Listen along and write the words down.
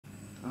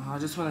Oh, I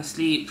just want to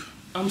sleep.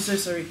 I'm so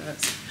sorry,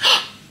 guys.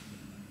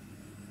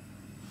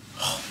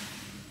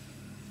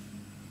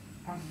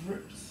 I've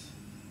ripped.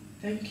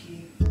 Thank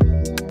you.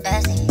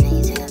 Bestie, can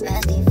you take a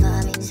bestie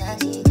for me?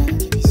 Sexy, can you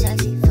keep it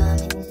sexy for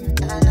me?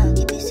 I know,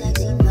 keep it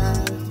sexy for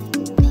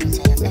me. Can you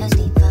take a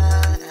bestie for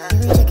me?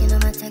 You be checking on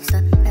my text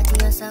up, writing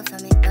yourself for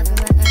me, loving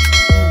my ex.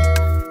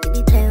 You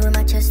be playing with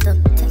my chest up,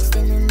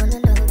 texting him on the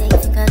low, they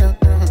think I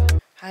don't know.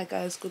 Hi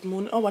guys, good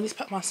morning. Oh, I need to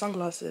pack my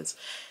sunglasses.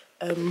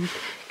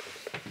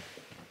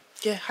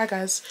 Yeah, hi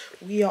guys.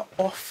 We are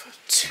off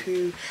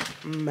to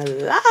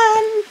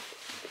Milan.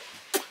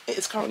 It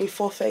is currently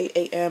 4:30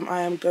 AM.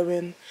 I am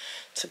going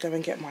to go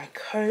and get my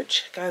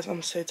coach. Guys,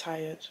 I'm so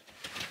tired.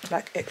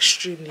 Like,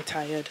 extremely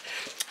tired.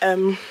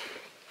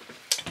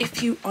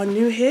 If you are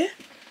new here,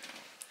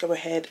 go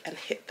ahead and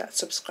hit that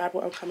subscribe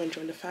button. Come and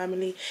join the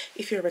family.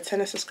 If you're a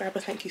returning subscriber,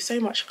 thank you so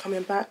much for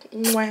coming back.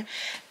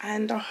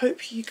 And I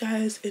hope you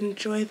guys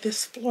enjoy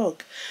this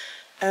vlog.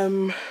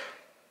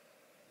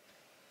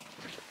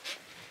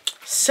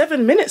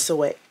 7 minutes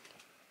away.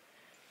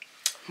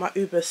 My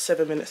Uber's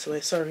 7 minutes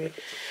away, sorry.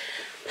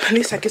 At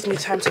least that gives me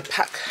time to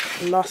pack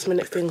last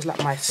minute things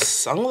like my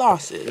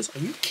sunglasses. Are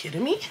you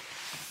kidding me?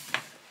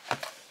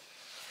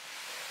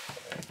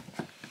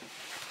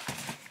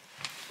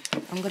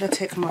 I'm gonna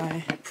take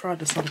my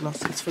Prada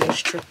sunglasses for this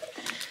trip.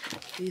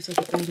 These are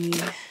the only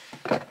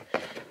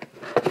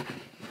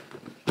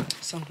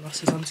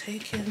sunglasses I'm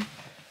taking.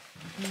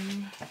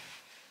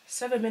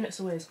 7 minutes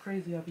away is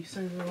crazy, I'll be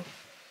so real.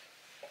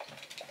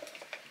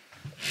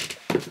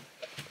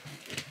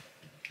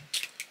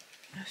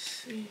 Let's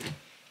see.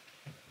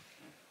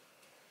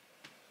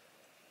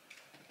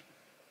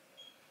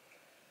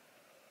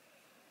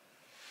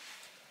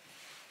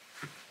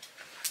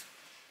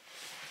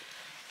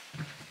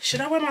 Should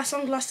I wear my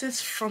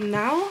sunglasses from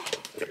now?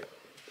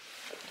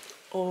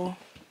 Or,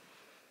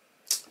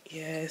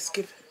 yeah,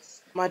 skip.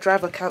 My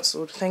driver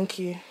cancelled, thank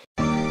you.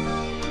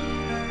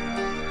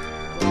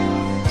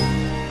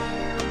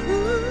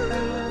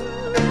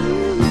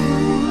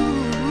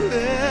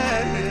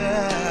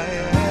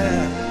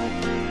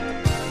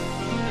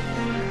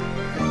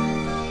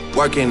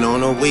 Working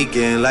on a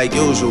weekend like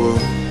usual.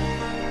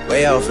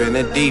 Way off in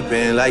the deep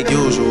end like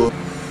usual.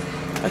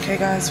 Okay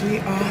guys, we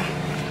are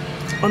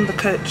on the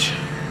coach.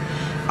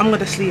 I'm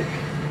gonna sleep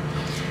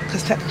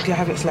because technically I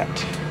haven't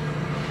slept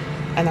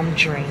and I'm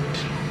drained.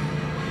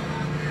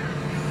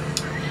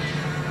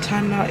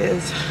 Time now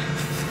is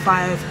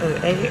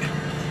 5:08.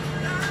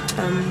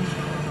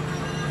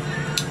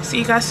 See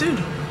you guys soon.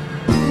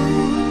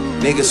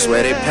 Niggas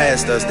swear they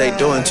passed us, they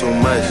doing too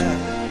much.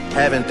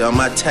 Haven't done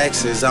my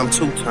taxes, I'm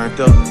too turned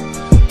up.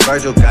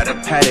 Virgil got a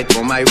paddock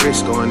on my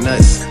wrist going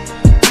nuts.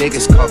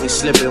 Niggas caught me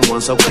slipping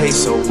once, okay,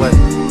 so what?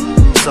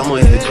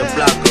 Someone hit your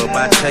block up,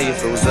 I tell you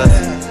if it was us.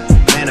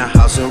 Man, a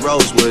house in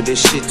Rosewood, this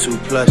shit too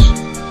plush.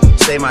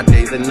 Say my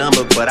day's a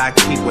number, but I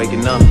keep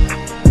waking up.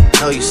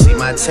 Know you see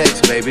my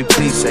text, baby,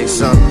 please say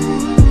something.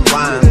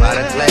 Wine by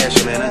the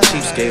glass, man, a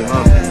cheapskate,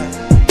 huh?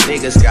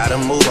 Niggas gotta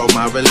move on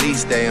my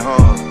release day,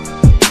 huh?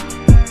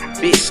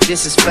 Bitch,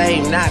 this is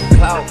fame, not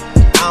clout.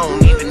 I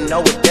don't even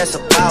know what that's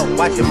about.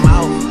 Watch your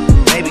mouth.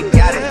 Baby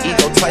got an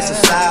ego twice the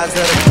size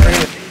of the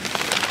crib.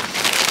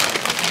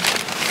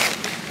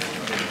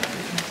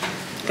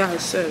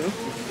 Guys, so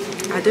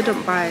I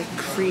didn't buy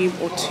cream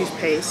or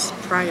toothpaste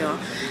prior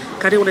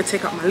because I didn't want to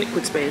take up my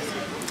liquid space.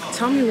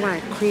 Tell me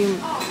why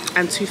cream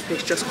and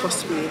toothpaste just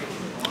cost me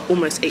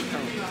almost £8.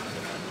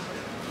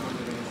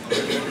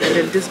 And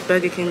then this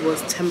Burger King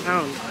was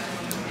 £10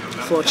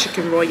 for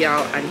chicken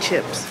royale and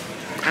chips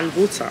and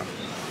water.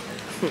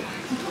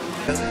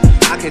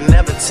 I can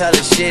never tell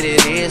a shit,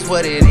 it is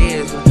what it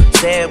is.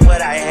 Said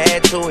what I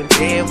had to and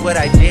did what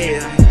I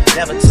did.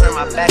 Never turn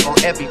my back on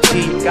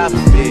FBP, God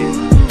forbid.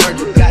 Heard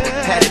you got the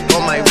paddock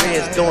on my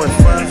wrist, doing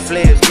front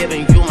flips.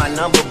 Giving you my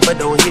number, but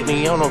don't hit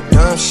me on no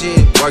dumb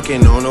shit.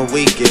 Working on a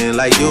weekend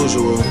like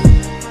usual.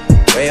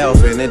 Way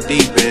off in the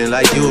deep end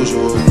like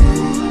usual.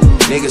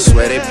 Niggas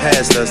swear they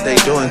passed us, they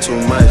doing too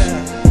much.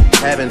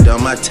 Haven't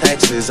done my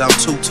taxes, I'm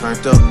too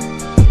turned up.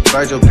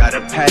 Virgil got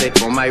a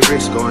paddock on my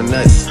wrist going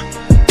nuts.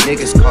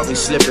 Niggas caught me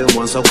slipping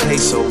once, okay,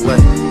 so what?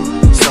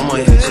 Someone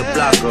hit your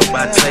block up,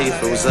 I tell you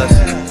if it was us.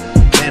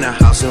 Man, a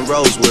house in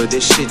Rosewood,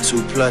 this shit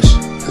too plush.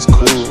 It's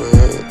cool,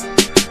 man.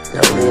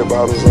 Got red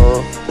bottles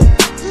on.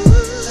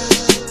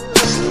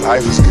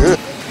 Life is good.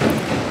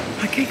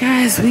 Okay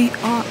guys, we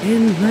are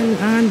in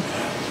Milan.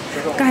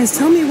 Guys,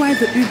 tell me why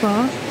the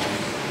Uber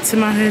to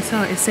my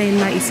hotel is saying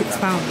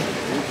 £96.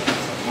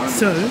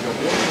 So,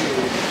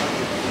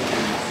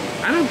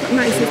 I don't have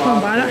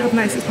 £96, but I don't have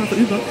 £96 for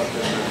Uber.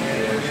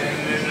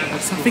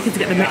 So I'm thinking to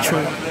get the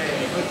metro.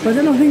 But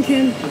then I'm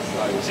thinking,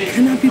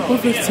 can I be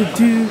bothered to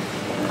do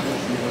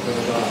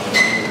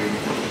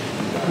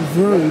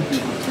road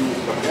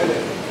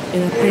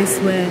in a place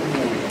where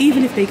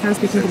even if they can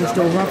speak English,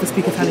 they'll rather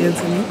speak Italian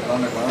to me?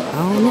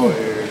 I don't know.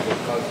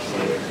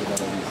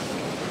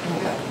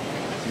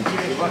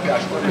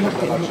 I'm not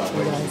getting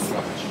metro,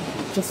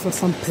 guys. Just for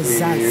some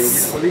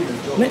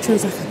pizzazz. Metro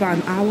is like about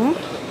an hour,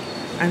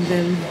 and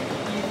then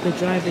The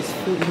drive is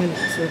 40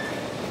 minutes, so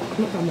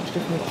not that much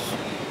difference.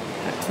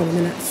 Like 20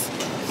 minutes.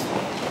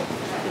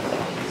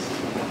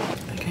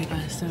 Okay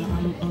guys, so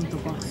I'm on the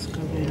bus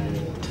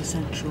going to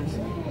Central.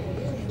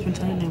 I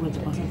don't know where the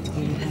bus is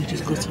going, I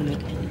just got on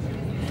it.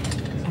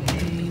 I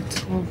paid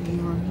 12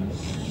 euros.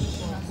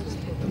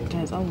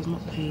 Guys, I was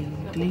not paying.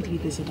 The lady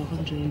they said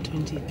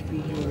 123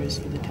 euros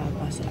for the cab.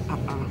 I said,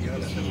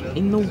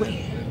 ain't no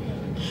way.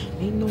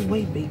 Ain't no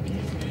way, baby.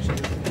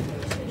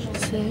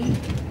 So,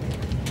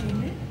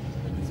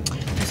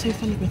 it's so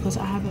funny because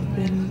I haven't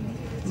been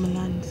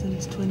Milan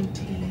since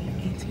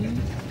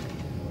 2018.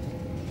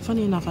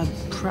 Funny enough, I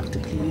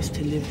practically used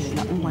to live here.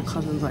 Like, all my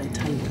cousins are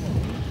Italian.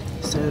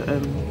 So,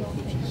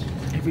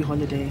 every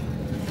holiday,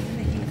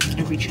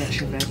 every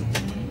church event,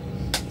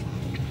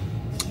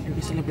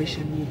 every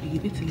celebration will be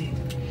in Italy.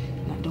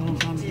 Like the whole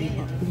family,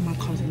 but all my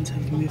cousins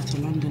have moved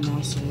to London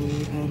now, so I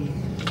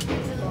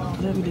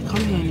don't really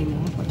come here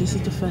anymore. But this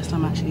is the first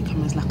time I actually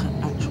come as like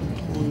an actual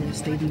tourist,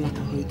 stayed in like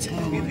a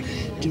hotel,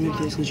 doing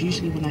this. Because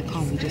usually when I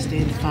come, we just stay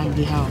in the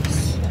family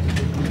house,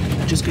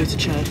 just go to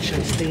church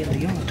and stay in the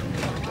yard.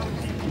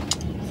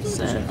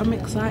 So I'm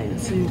excited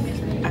to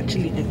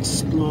actually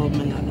explore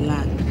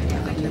Milan.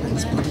 I've never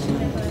explored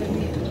Milan before.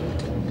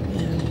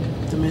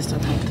 The most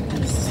I've had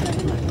is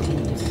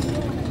McDonald's.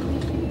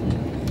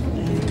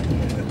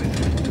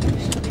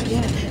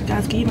 Yeah,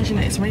 guys, can you imagine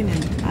that it's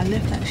raining? I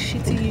left that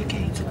shitty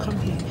UK to come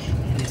here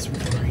and it's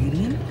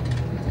raining?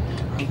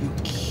 Are you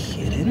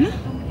kidding?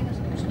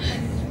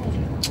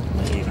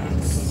 But yeah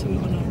guys, we're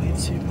on our way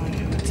to my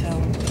hotel.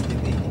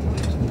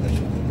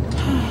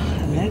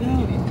 Let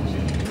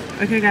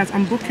go. Okay guys,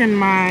 I'm booking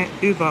my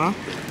Uber.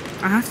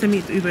 I have to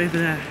meet the Uber over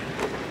there.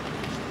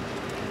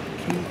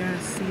 Can you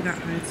guys see that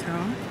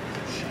hotel?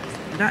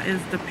 That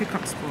is the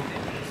pickup spot.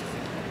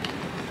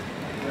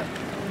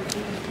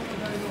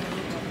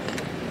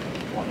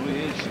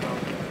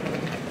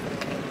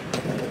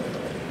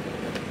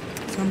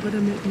 So I'm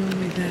gonna make my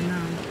way there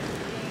now.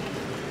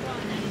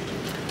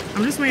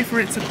 I'm just waiting for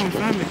it to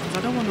confirm it because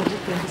I don't want to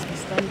book there and just be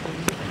standing.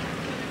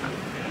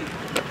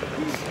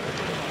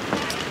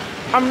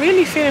 I'm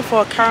really feeling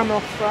for a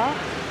caramel frap.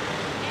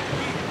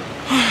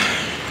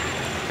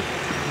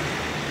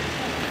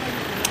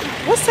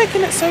 What's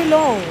taking it so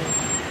long?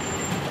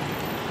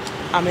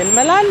 I'm in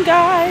Milan,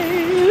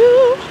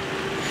 guys.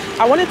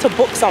 I wanted to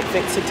book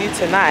something to do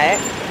tonight,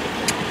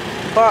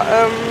 but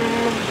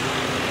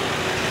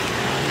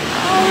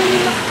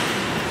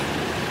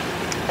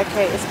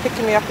okay, it's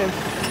picking me up in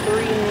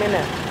 3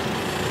 minutes.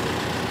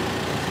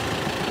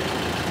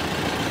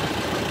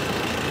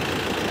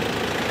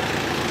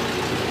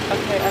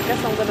 Okay, I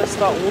guess I'm gonna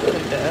start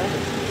walking there.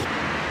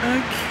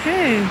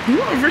 Okay, we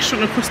got a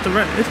restaurant across the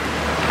road.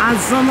 I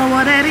don't know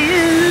what that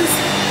is.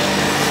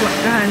 But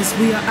guys,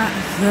 we are at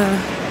the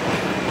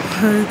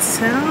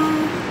hotel.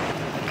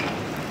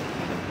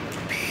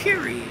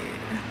 Period.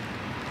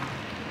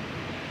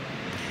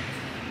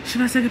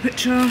 Should I take a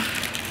picture?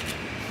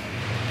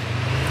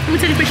 Let me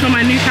take a picture of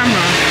my new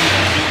camera.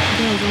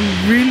 Guys,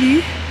 I'm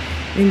really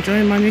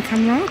enjoying my new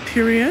camera,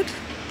 period.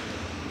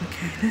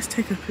 Okay, let's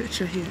take a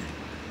picture here.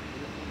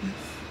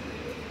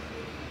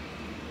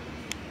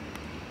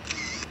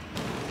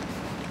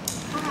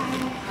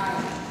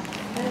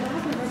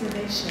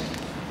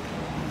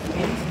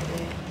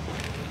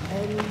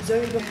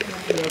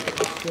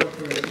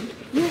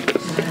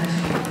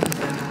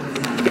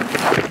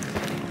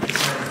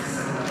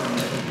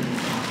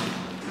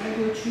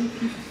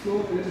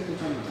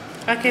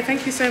 Okay,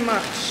 thank you so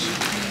much.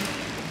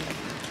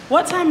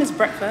 What time is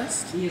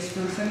breakfast? Yes,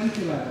 from 7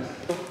 to 11.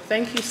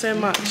 Thank you so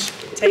much.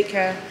 Take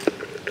care.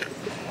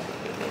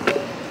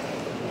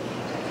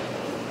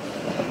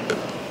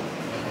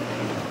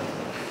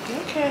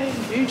 Okay,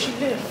 bougie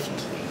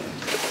lift.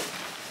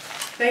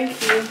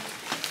 Thank you.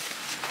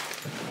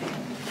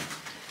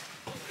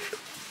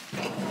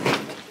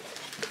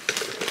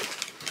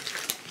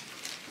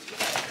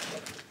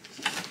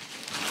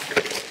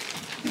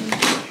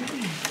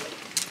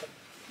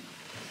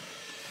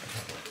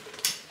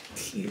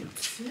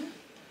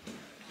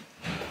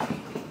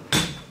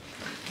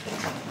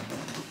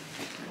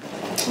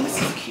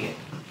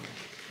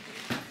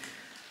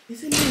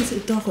 Is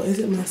it dark or is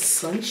it my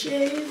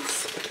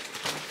sunshades?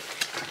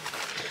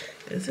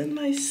 Is it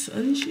my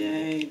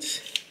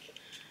sunshades?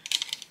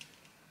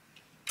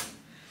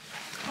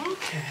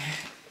 Okay.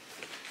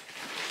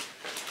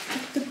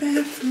 At the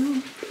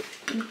bathroom.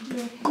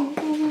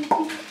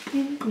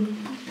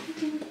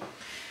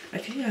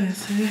 Okay,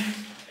 guys.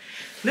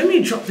 Let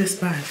me drop this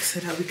bag so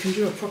that we can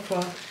do a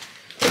proper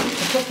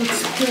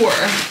tour.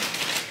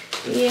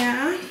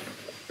 Yeah.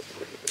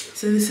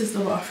 So this is the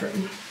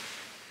bathroom.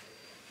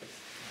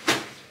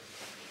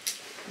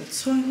 The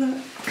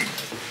toilet.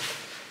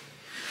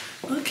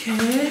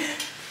 Okay.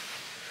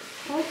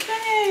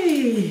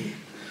 Okay.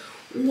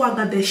 Ooh, I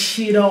got this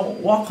shit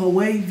on. Walk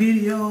away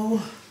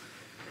video.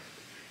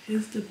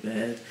 Here's the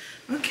bed.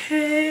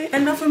 Okay.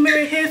 Enough of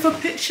Mary here for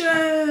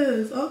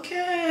pictures.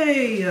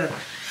 Okay.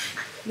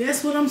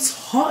 That's what I'm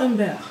talking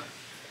about.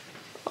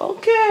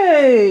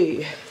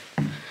 Okay.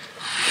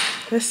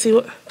 Let's see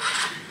what...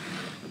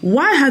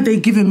 Why had they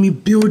given me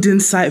building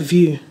site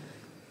view?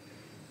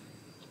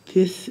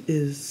 This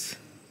is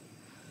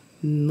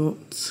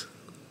not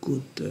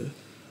good though.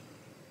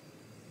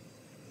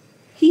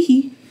 Hee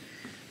hee.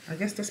 I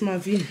guess that's my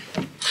view.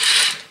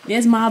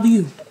 There's my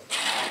view.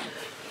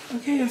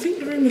 Okay, I think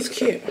the room is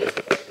cute.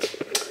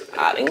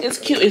 I think it's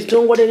cute. It's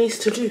doing what it needs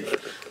to do.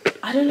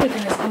 I don't know,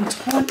 guys. I'm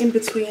torn in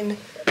between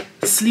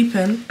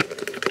sleeping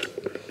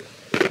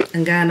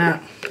and going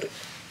out.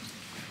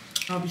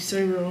 I'll be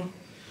so real.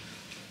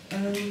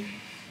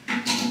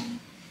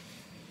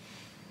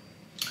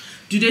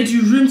 Do they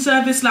do room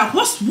service? Like,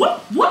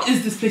 what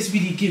is this place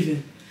really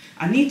giving?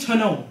 I need to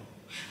know.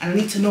 And I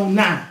need to know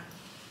now.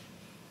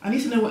 I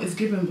need to know what it's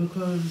given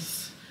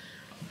because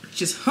I'm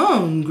just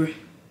hungry.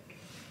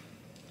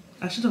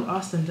 I should have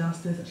asked them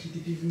downstairs actually to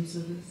do room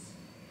service.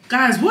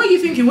 Guys, what are you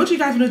thinking? What do you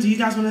guys want to do? You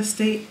guys want to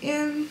stay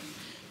in?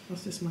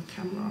 What's this, my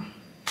camera?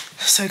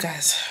 So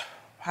guys,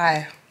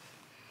 hi.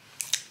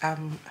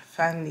 I'm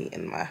finally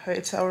in my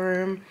hotel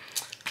room.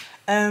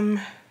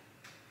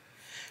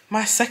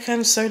 My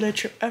second solo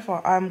trip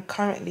ever. I'm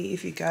currently,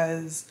 if you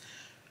guys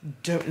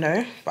don't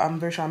know, but I'm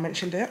very sure I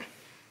mentioned it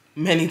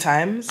many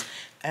times.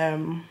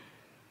 I'm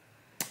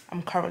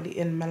currently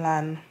in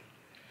Milan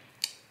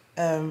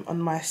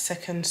on my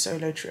second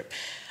solo trip.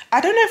 I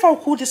don't know if I'll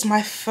call this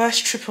my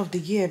first trip of the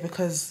year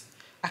because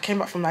I came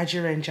back from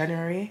Nigeria in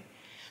January,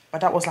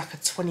 but that was like a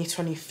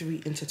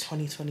 2023 into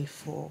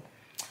 2024.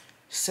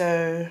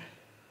 So,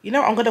 you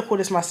know, I'm going to call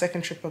this my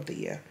second trip of the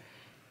year.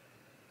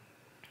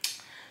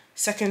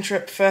 Second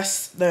trip,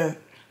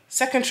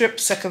 second trip,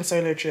 second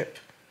solo trip.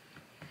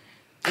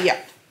 Yeah.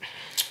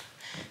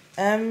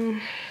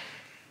 I'm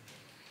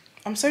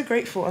so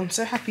grateful. I'm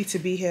so happy to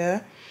be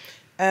here.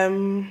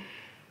 As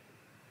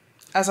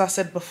I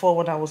said before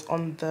when I was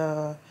on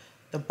the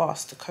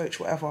bus, the coach,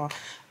 whatever,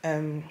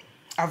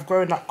 I've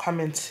grown up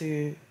coming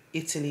to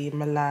Italy,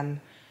 Milan.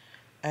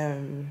 I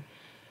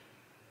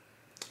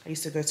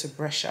used to go to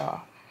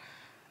Brescia.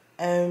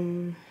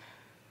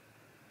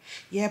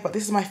 Yeah, but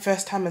this is my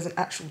first time as an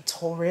actual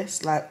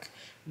tourist, like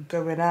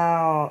going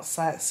out,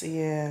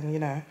 sightseeing, you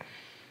know.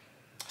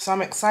 So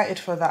I'm excited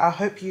for that. I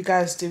hope you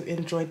guys do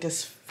enjoy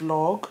this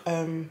vlog.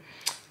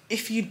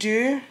 If you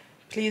do,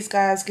 please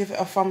guys, give it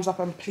a thumbs up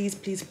and please,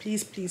 please,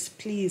 please, please,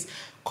 please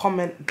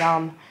comment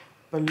down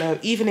below.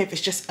 Even if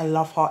it's just a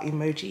love heart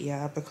emoji,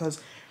 yeah, because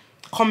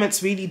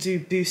comments really do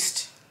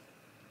boost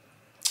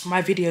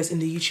my videos in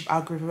the YouTube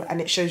algorithm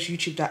and it shows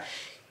YouTube that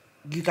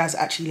you guys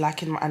are actually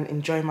liking and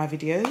enjoying my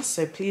videos.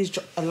 So please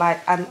drop a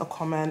like and a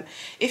comment.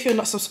 If you're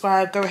not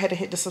subscribed, go ahead and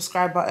hit the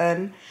subscribe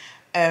button.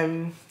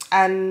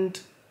 And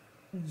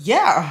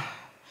yeah.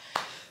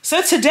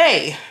 So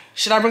today,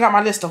 should I bring out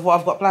my list of what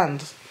I've got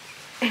planned?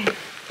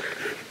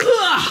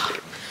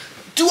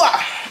 Do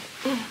I?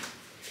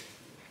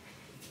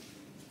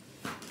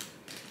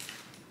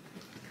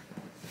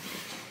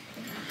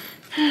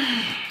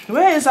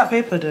 Where is that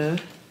paper though?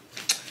 Do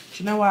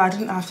you know why I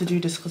didn't have to do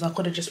this? Because I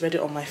could have just read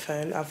it on my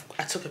phone. I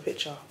took a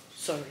picture.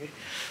 Sorry.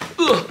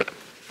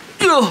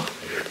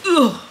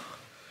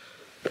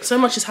 So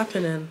much is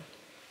happening.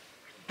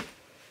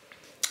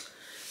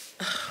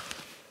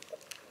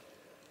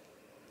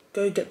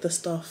 Go get the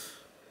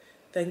stuff.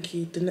 Thank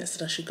you. The next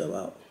said I should go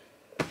out.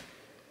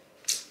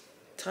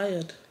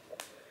 Tired.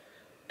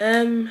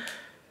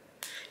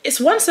 It's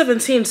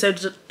 1:17, so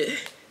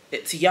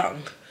it's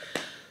young.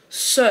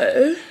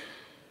 So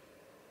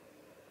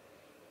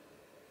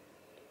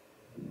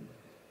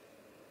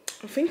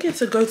I'm thinking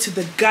to go to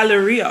the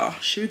Galleria.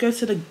 Should we go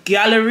to the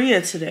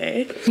Galleria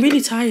today? I'm really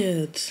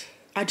tired.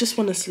 I just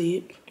want to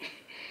sleep.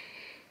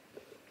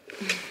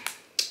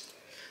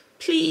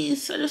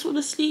 Please, I just want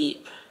to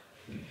sleep.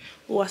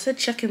 Oh, I said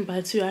check in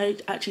by 2. I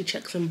actually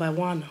checked in by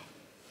 1.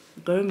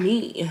 Go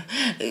me.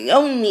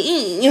 Go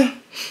me.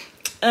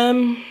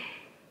 I'm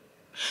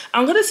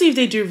going to see if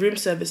they do room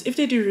service. If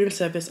they do room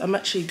service, I'm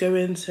actually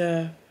going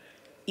to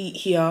eat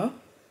here.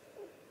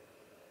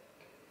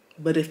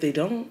 But if they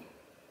don't,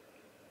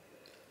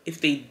 I'm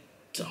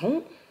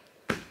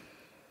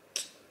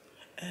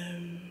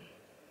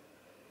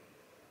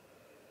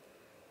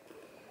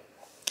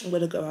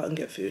going to go out and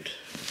get food.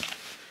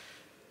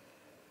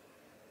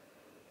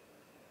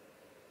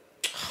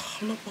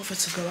 I'm not bothered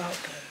to go out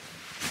though.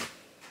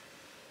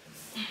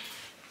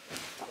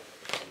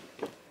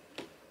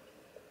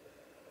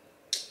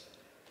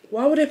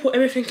 Why would they put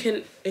everything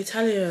in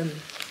Italian?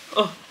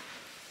 Oh.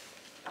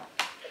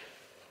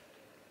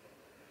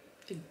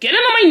 They're getting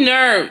on my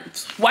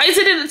nerves. Why is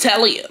it in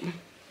Italian?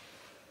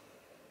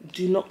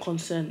 Do not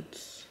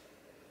consent.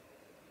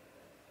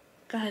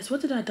 Guys, what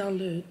did I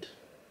download?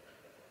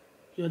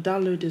 Your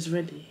download is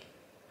ready.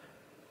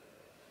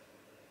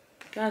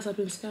 Guys, I've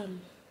been scammed.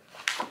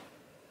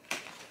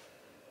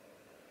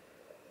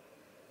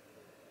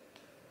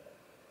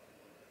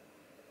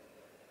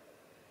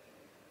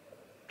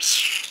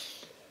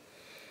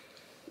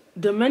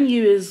 The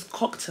menu is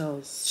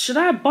cocktails. Should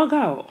I bug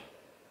out?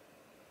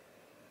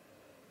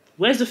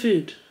 Where's the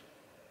food?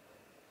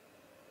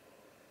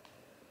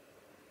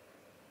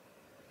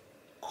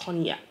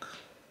 Cognac.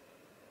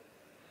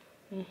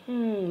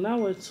 Now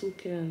we're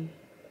talking.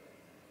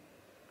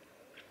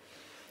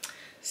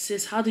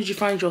 Sis, how did you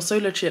find your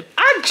solo trip?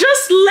 I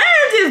just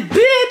landed,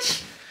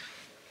 bitch!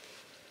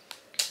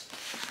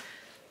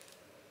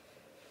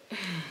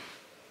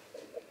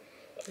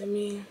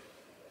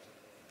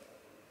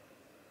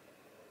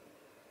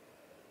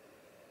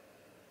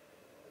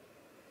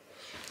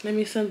 Let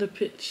me send a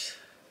pic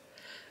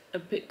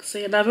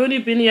saying I've only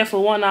been here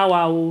for 1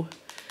 hour.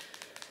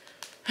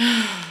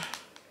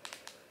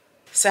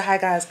 So hi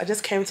guys, I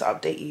just came to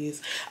update you.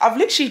 I've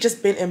literally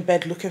just been in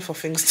bed looking for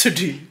things to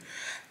do.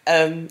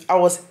 I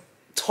was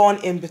torn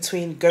in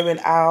between going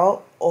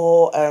out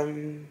or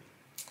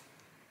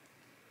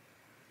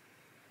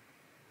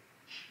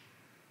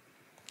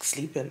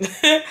sleeping.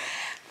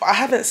 But I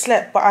haven't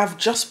slept, but I've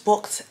just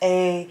booked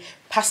a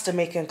pasta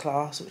making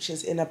class, which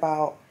is in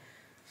about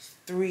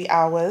 3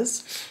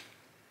 hours.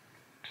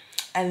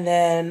 And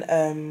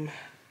then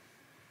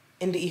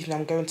in the evening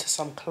I'm going to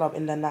some club.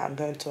 In the night I'm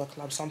going to a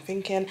club. So I'm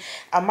thinking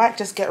I might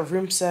just get a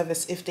room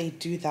service if they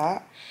do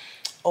that.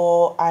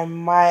 Or I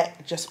might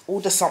just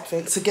order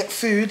something to get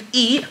food,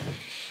 eat,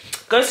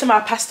 go to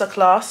my pasta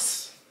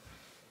class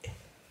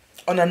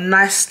on a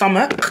nice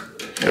stomach.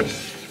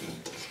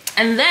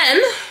 And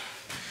then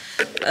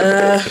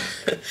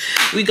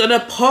we're gonna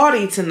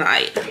party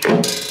tonight.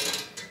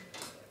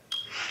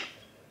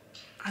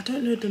 I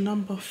don't know the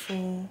number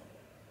for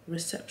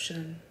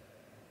reception.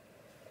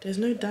 There's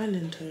no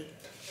dialing tone.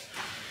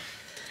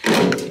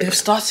 They've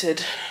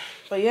started.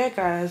 But yeah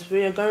guys,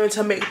 we are going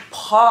to make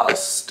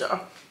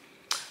pasta.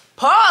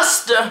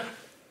 Pasta!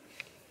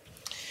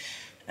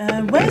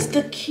 Where's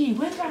the key?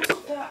 Where did I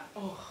put that?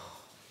 Oh.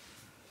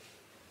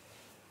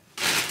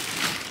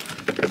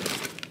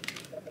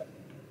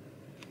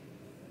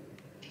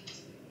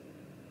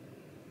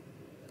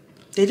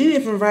 They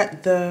didn't even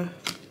write the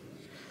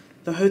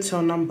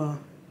hotel number.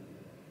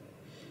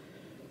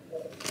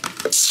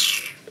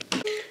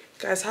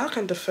 Guys, how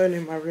can the phone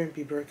in my room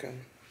be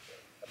broken?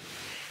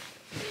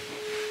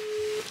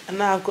 And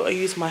now I've got to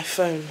use my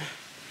phone.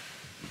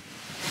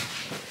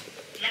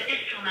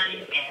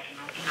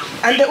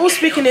 And they're all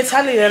speaking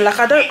Italian, like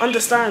I don't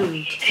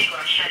understand.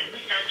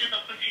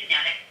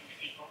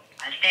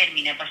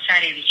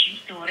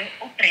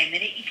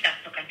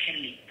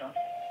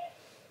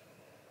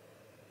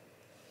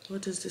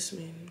 What does this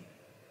mean?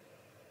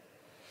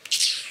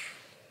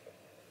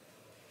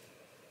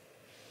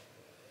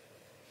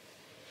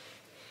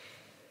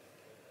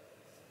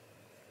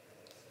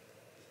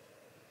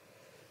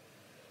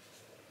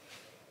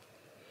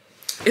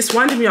 It's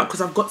winding me up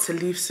because I've got to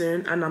leave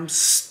soon and I'm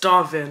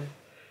starving.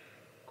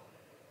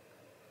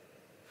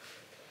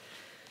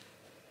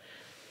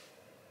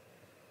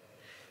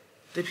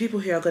 The people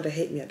here are gonna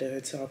hate me at the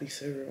hotel, I'll be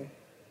so real.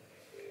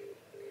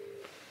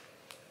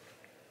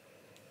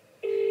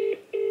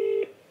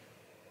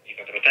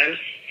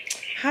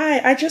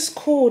 Hi, I just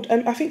called.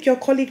 I think your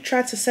colleague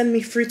tried to send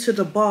me through to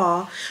the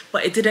bar,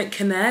 but it didn't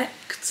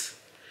connect.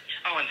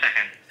 Oh, 1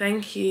 second.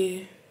 Thank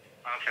you.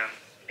 Okay.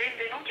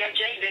 Benvenuti a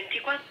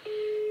J24.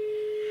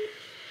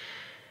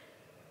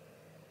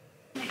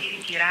 Di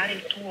ritirare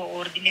il tuo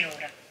ordine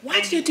ora.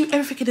 Why do they do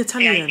everything in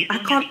Italian? I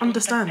can't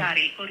understand.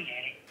 Il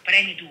corriere.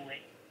 Premi 2.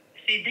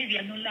 Se devi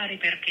annullare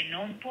perché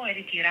non puoi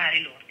ritirare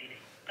l'ordine,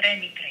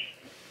 premi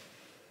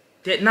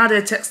 3. Now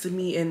they're texting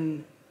me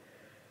in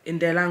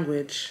their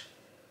language.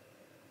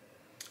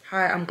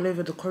 Hi, I'm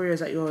Glover. The courier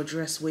is at your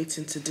address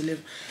waiting to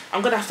deliver.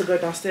 I'm gonna have to go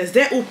downstairs.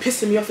 They're all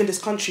pissing me off in this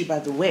country, by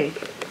the way.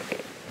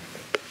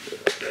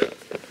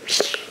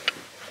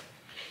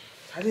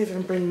 I didn't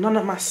even bring none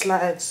of my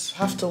slides. I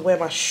have to wear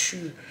my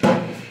shoe.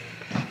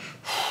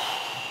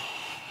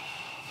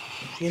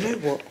 You know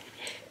what?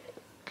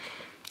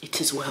 It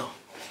is well.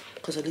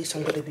 Because at least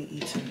I'm gonna be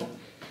eating.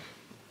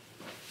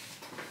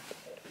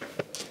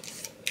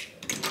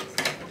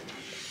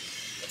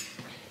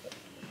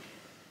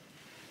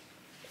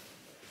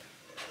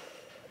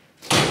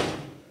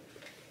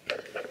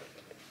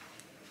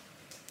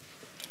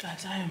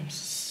 Guys, I am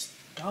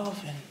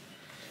starving.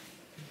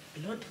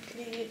 Blood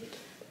clot.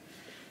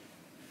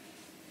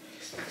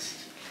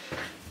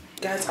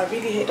 Guys, I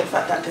really hate the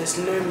fact that there's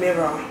no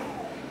mirror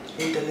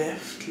in the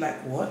lift.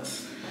 Like, what?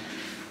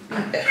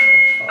 What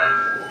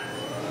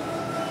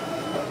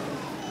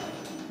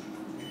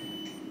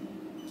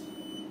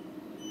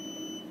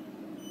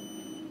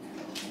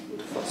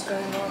the fuck's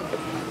going on?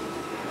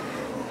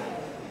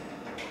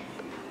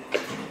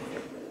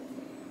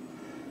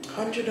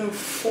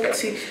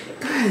 $140.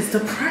 Guys, the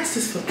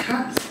prices for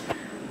cabs.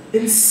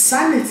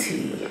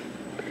 Insanity.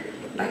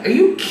 Like, are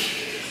you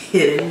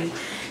kidding me?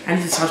 I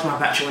need to charge my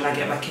battery when I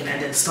get back in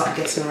and then start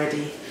getting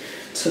ready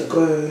to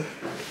go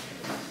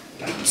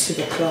to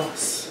the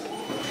class.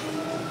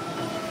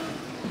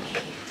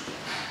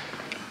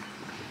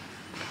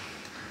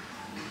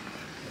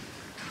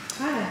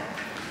 Hi.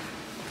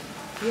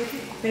 Yeah,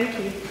 thank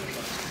you.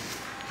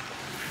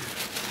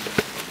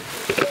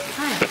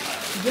 Hi.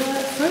 The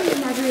phone in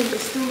my room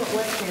is still not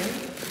working.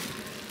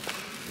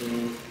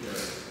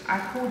 I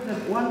called them.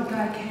 One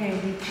guy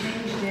came, he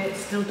changed it,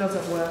 still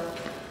doesn't work.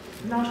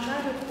 And I was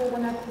trying to call,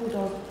 when I called, I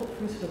was put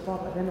through to the bar,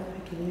 but they're not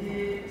picking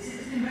me.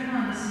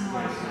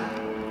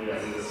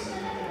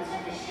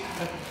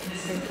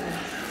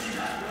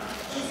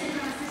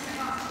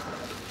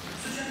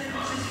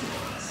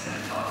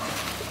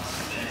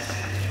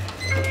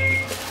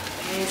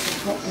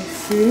 Got my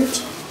food.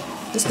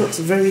 This looks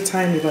very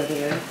tiny, by the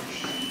way.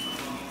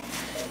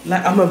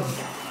 Like I'm a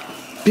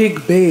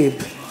big babe.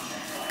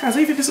 Guys, what do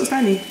you think this looks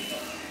tiny?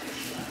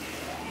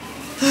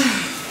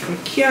 I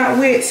can't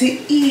wait to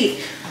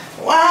eat.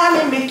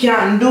 Why me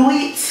can't do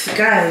it,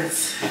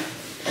 guys?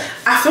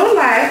 I feel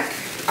like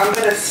I'm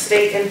gonna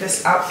stay in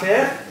this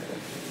outfit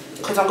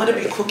because I'm gonna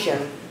be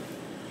cooking.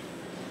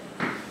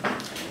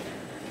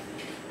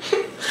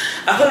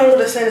 I feel like I'm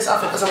gonna stay in this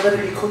outfit because I'm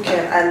gonna be cooking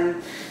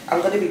and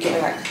I'm gonna be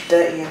getting like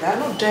dirty and that.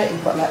 Not dirty,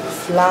 but like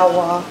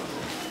flour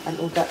and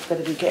all that's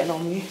gonna be getting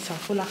on me. So I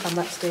feel like I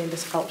might stay in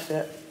this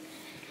outfit.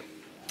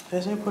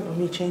 There's no point of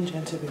me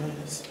changing, to be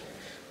honest.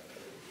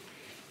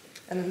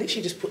 And I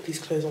literally just put these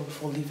clothes on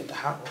before leaving the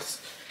house.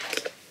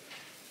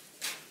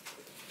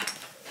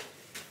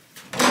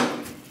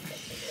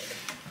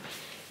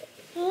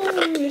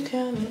 Oh, you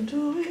can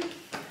do it.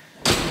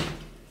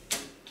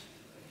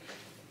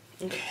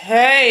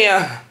 Okay.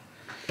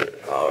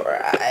 All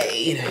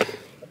right.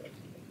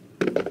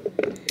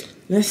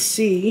 Let's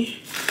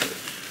see.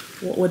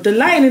 What the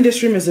lighting in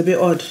this room is a bit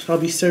odd. I'll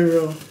be so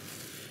real.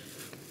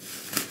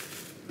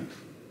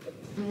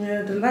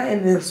 Yeah, the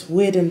lighting is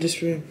weird in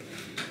this room.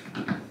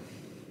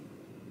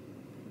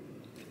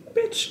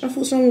 Bitch, I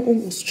thought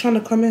someone was trying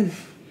to come in.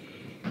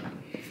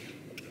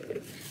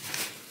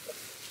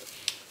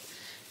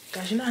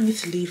 Guys, you know I need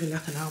to leave in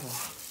like an hour.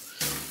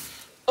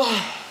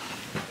 Oh.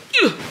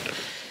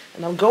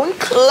 And I'm going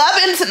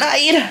clubbing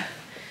tonight.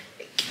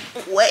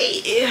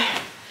 Wait.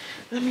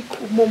 Let me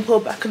call Mumpo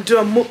back and do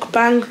a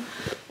mukbang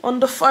on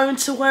the phone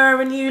to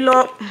where and you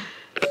lot.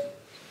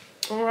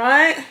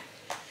 Alright.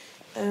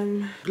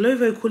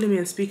 Glovo calling me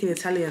and speaking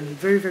Italian.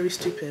 Very, very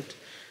stupid.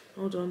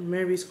 Hold on,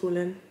 Mary's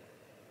calling.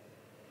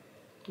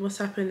 What's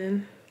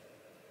happening?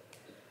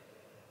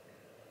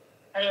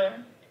 Hello.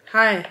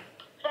 Hi.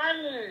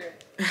 Finally.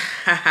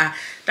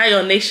 That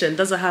your nation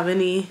doesn't have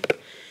any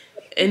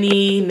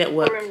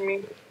network.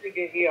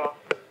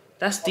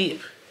 That's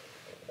deep.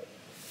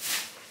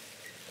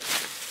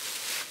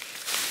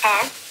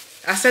 Huh?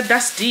 I said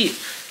that's deep.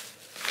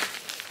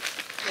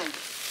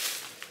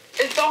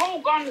 It's the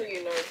whole gun,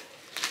 you know.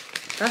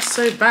 That's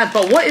so bad.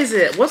 But what is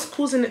it? What's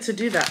causing it to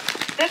do that?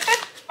 There's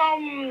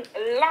some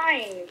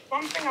line,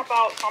 something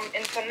about some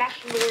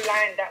international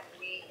line that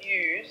we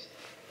use.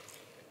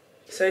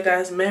 So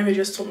guys, Mary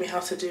just taught me how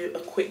to do a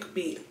quick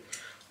beat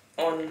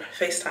on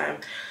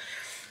FaceTime.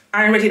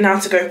 I'm ready now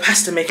to go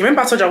pasta making.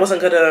 Remember I told you I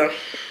wasn't gonna,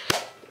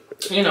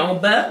 you know,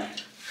 but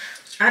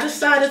I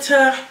decided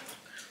to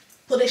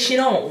put this shit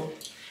on.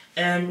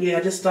 Yeah,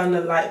 I just done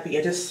the light beat.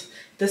 I just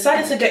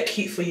decided to get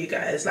cute for you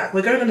guys. Like,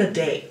 we're going on a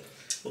date.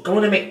 We're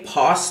going to make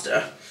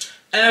pasta.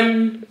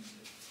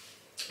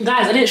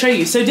 Guys, I didn't show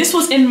you. So this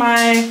was in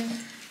my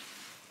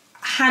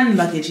hand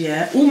luggage,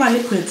 yeah. All my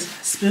liquids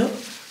spilt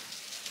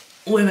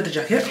all over the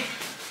jacket.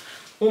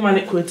 All my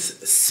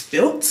liquids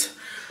spilt.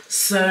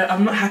 So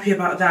I'm not happy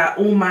about that.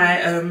 All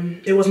my,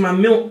 it was my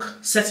milk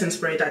setting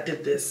spray that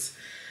did this.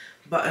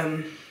 But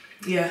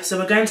yeah, so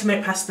we're going to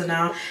make pasta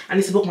now. I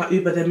need to book my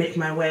Uber, then make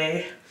my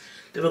way.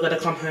 Then we're gonna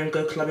come home,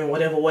 go clubbing,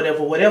 whatever.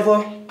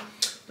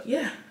 But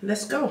yeah,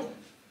 let's go.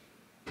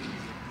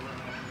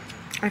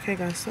 Okay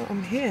guys, so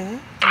I'm here.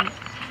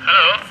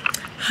 Hello.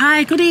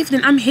 Hi, good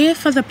evening. I'm here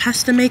for the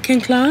pasta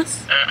making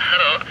class.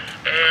 Hello.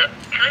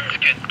 Can I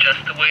ask you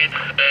just to wait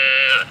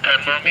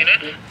 10 more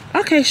minutes?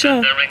 Okay,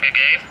 sure. Then ring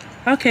again.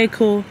 Okay,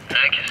 cool.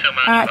 Thank you so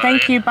much. Alright, Bye.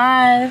 thank you,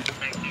 bye.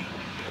 Thank you.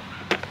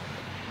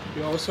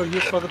 You're also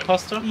here for the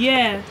pasta?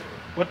 Yeah,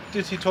 What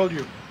did he tell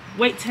you?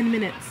 wait 10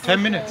 minutes.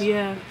 10 minutes?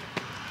 Yeah.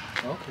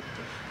 Okay.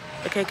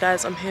 Okay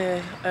guys, I'm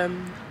here.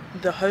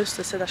 The host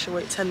has said I should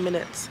wait 10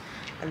 minutes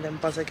and then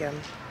buzz again.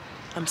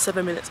 I'm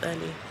 7 minutes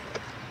early.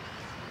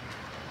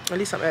 At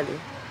least I'm early.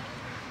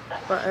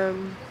 But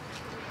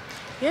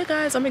yeah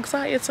guys, I'm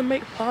excited to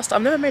make pasta.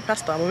 I've never made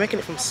pasta, we're making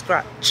it from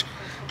scratch.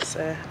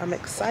 So I'm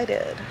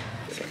excited.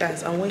 So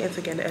guys, I'm waiting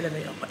to get in the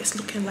elevator, but it's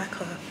looking like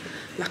a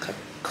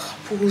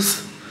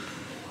couple's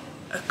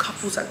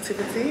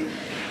activity.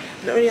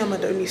 Not only am I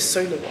the only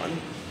solo one,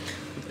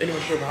 I'm the only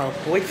one here with her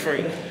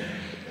boyfriend.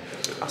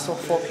 I saw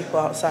 4 people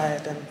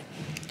outside and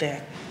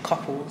they're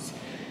couples.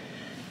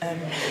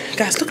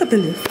 Guys, look at the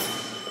lift.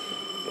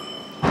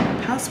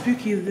 How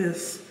spooky is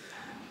this?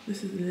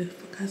 This is the lift.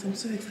 But guys, I'm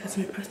so excited to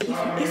make pasta.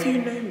 If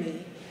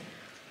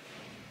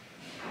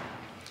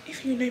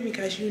you know me,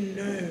 guys, you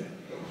know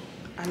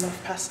I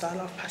love pasta. I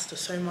love pasta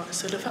so much.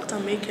 So the fact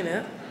I'm making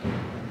it,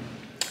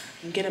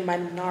 I'm getting my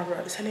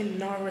Nara, is her name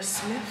Nara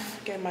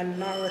Smith? Getting my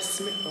Nara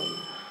Smith on.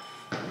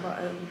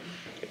 But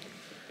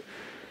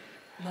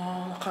no,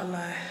 I can't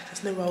lie.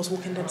 There's no way I was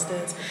walking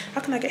downstairs.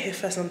 How can I get here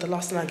first and I'm the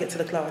last time I get to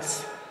the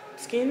class?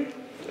 Skin?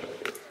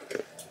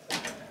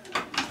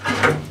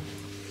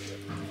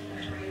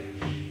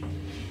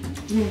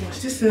 Oh my gosh,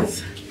 this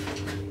is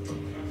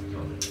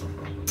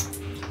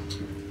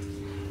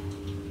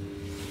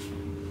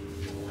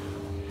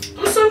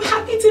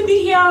happy to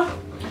be here.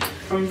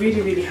 I'm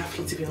really, really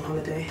happy to be on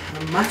holiday,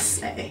 I must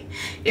say.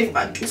 If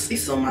I do say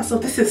so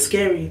myself, this is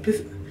scary.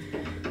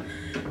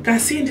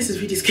 Guys, seeing this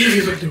is really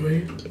scary, by the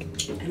way.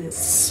 And it's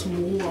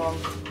small. I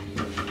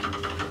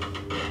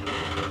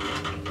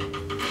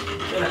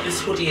feel like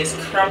this hoodie is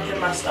cramping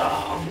my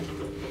style.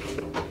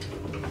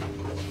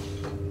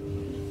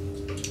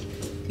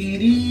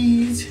 It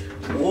is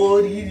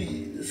what it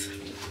is.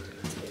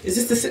 Is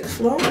this the 6th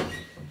floor?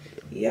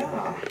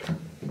 Yeah.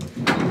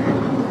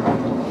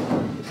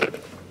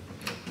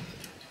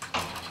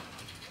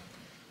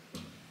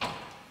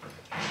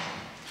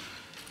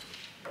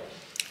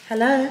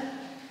 Hello?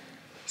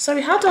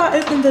 Sorry, how do I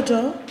open the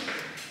door?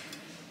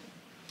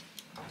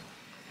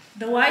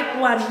 The white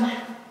one.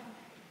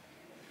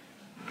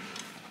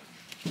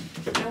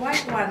 The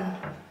white one.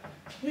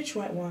 Which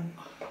white one?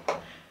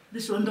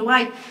 This one, the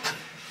white.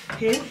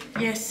 Here?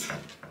 Yes.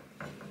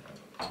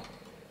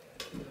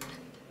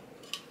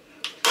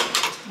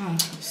 Oh,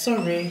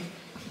 sorry.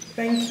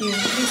 Thank you.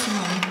 This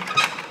one.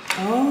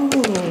 Oh,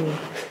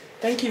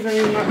 thank you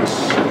very much.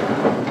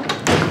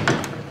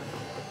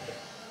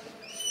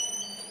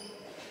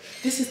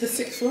 This is the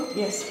 6th floor?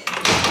 Yes.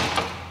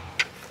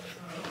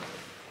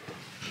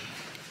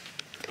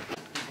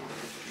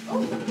 Oh.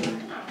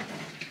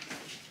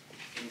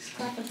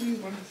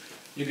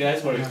 You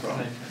guys, where are you from?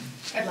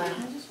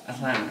 Atlanta.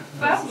 Atlanta.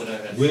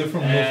 We're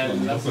from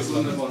North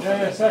London.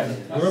 Yeah, same.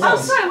 Oh,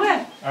 sorry,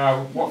 where?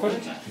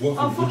 Watford?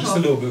 Watford, we're just a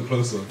little bit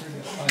closer.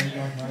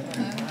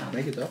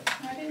 Make it up.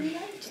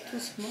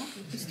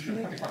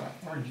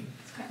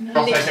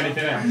 Can't take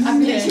anything else.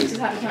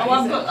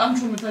 I'm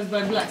traumatized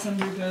by black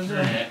sambuca as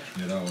well. Yeah,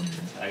 that one.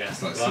 I guess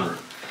It's like syrup.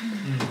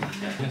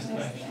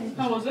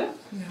 How was it?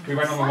 We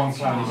went on the one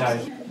cloudy day.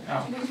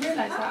 Oh.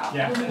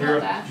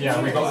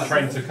 Yeah, we got the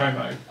train to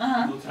Como.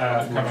 Como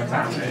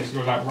town. We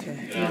were like,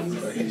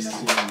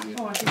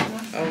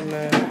 Oh no.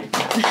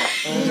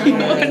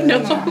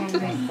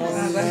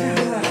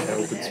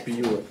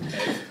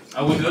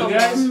 Are we good,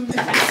 guys?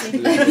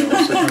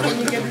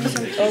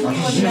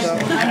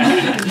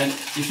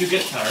 If you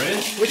get tired,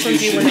 which one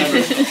do you want to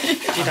do?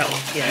 That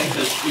one, yeah.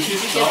 If you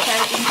stop,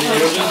 you're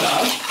doing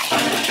that.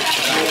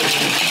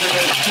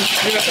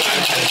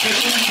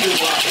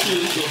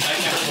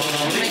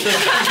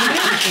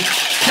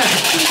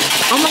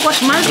 Oh my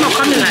gosh, mine's not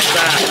coming like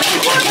that.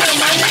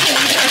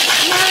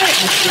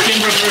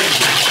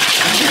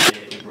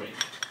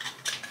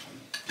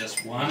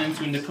 Just 1 and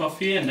 2 in the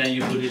coffee, and then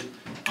you put it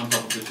on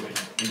top of the tray,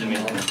 in the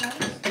middle.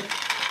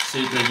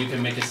 So that you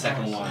can make a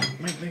second one.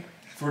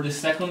 For the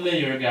second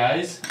layer,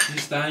 guys,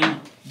 this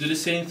time do the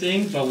same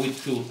thing, but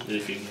with 2 little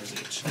fingers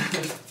each.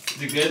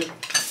 Is it good?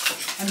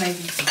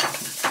 Amazing.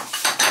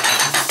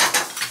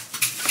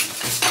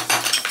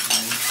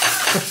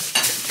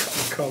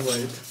 Can't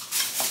wait.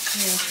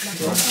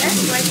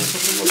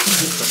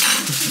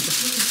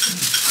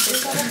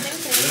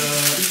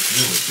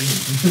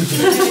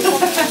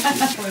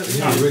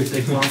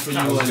 Take one for you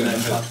and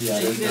then pass the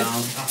others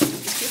down.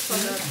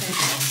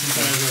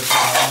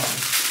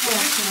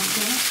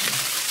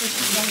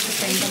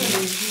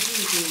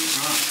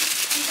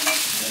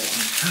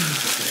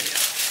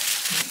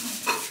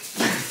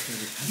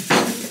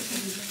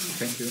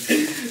 Thank you.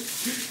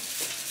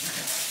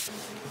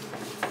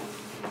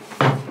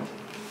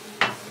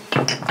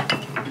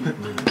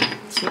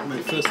 It's not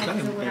my first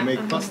time I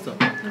make pasta.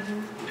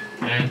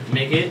 And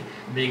make it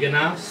big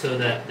enough so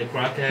that the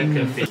cracker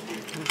can fit.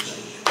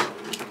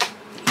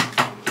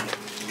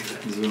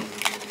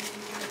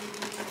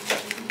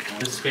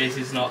 The space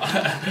is not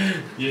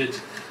huge.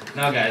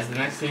 Now guys, the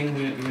next thing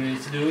we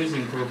need to do is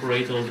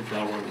incorporate all the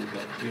flour we've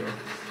got here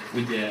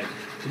with the egg.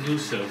 To do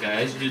so,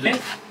 guys, you'll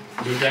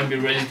then be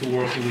ready to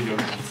work it with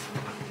your hands.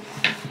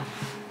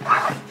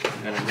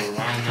 I'm gonna go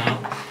around now.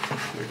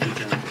 You're too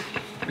gentle.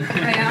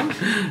 I am.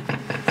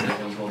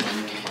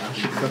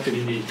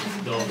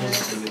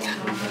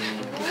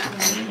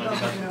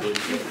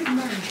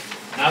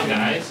 Now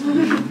guys,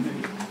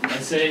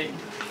 let's say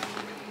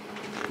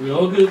we're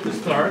all good to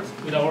start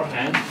with our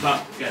hand,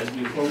 but guys,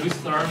 before we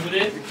start with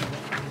it,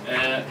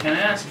 can I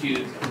ask you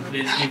to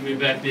please give me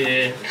back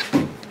the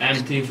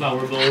empty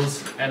flour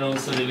bowls and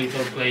also the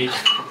little plate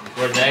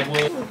where the egg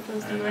was?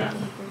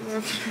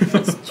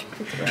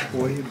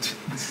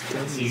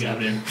 See,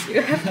 Gabriel.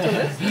 You have to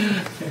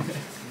listen.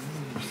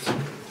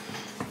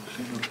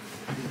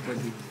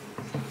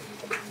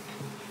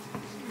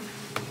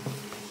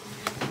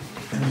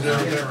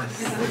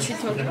 What you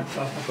talking about?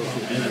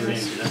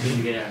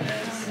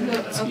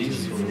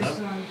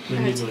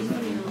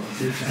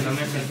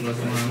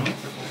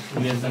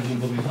 Diventa anche un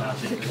po' più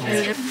facile.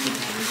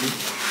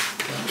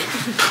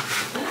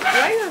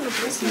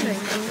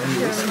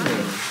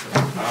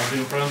 Half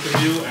in front of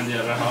you and the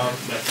other half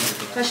back in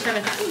front.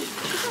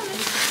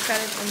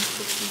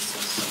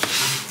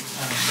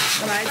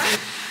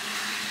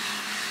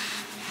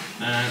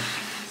 And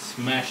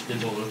smash the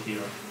bowl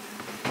here.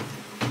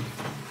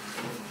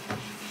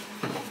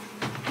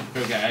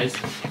 So guys,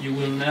 you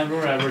will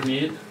never ever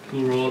need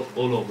to roll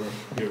all over.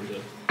 Here we go.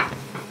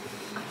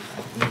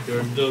 And if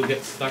your dough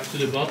gets stuck to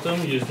the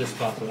bottom, use the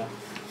spatula.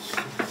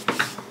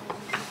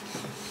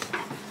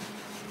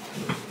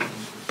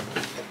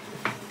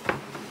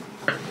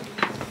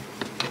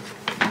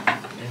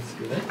 That's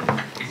good.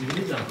 It's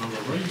really done,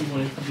 however, you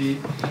want it to be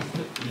just a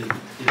little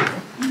bit here.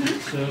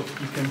 So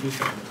you can push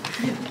it.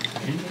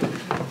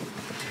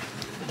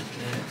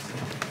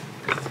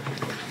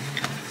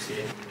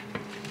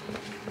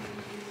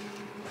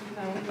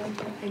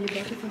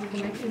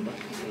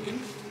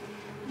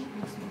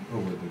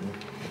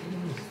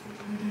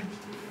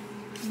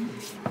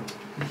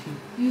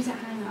 Use a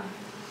hanger.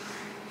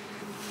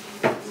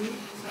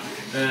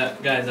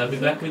 Guys, I'll be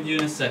back with you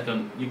in a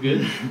second. You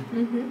good?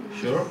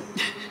 Sure?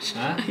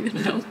 Huh? I don't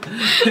know.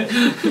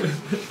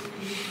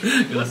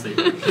 Gonna see.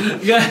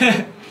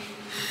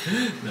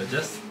 No,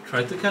 just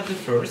try to cut it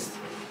first.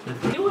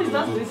 He always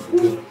does this.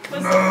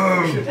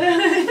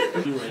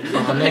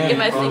 Okay,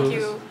 but thank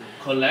you.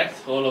 Collect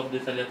all of the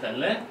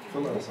tagliatelle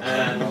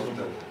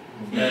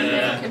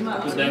and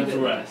put them to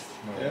rest.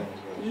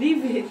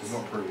 Leave it. It's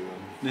not pretty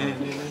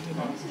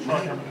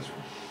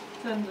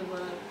Turn the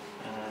word.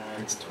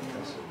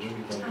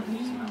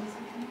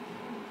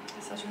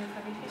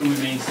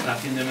 Remain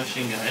stuck in the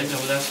machine, guys. I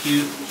would ask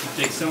you to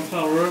take some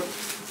flour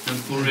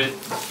and pour it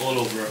all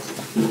over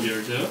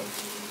your dough.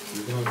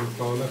 You're gonna have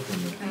flour left in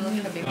there.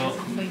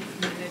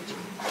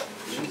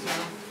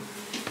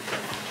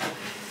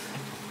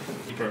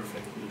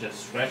 Perfect. You just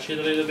stretch it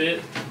a little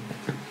bit.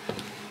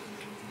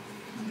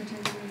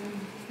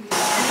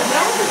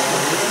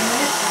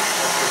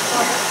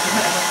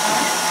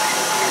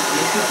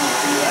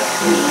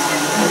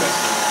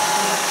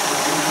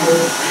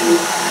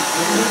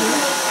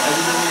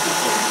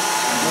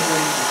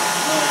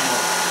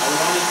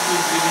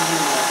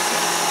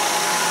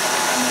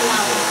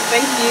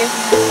 Thank you.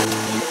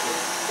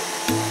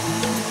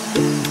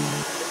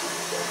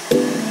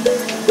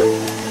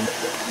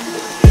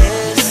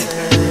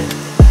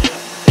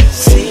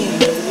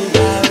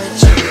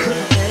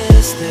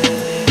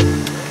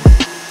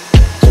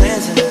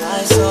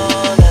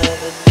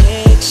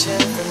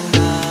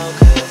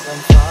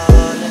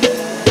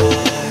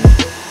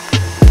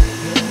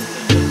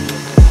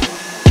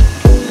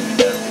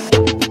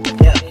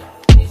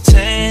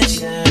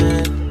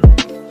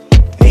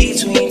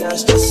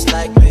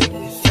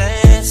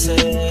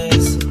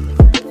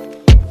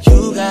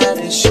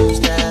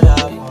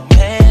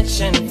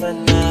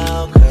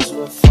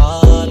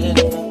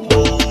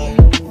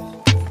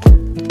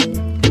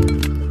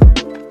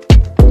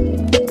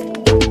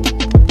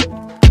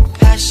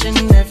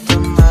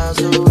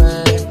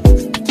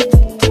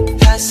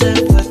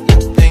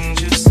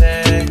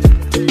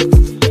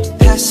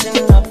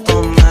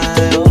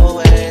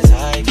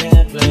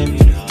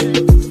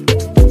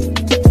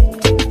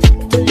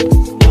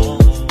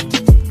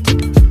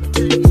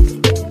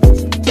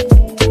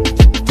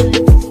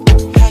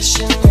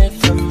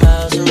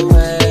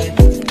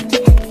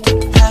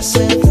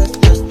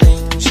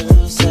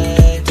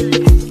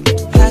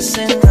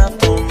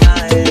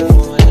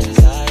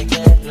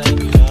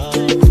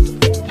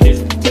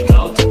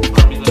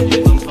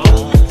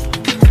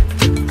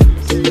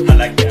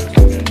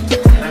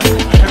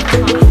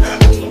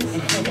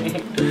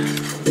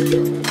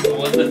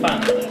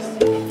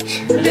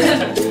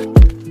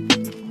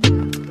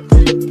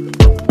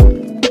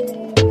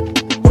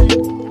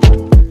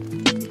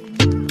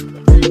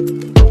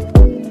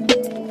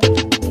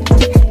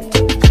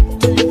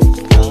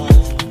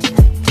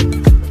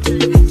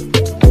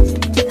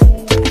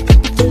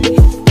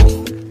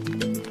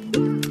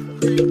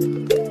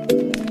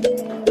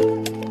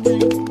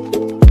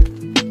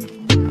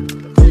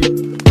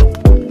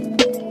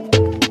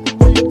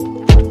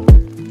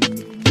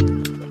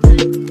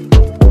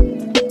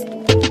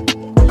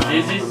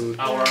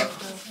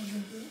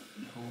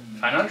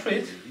 final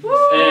treat,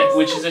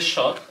 which is a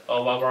shot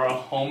of our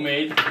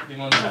homemade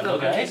limoncello,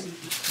 guys.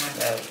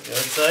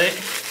 Good side.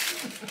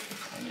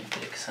 Let me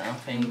pick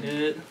something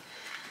good.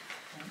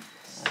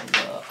 And,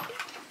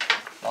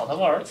 a lot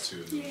of art.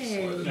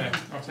 Yeah,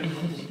 I'll take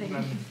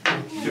one.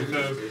 Give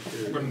the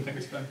wooden thing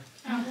a spin.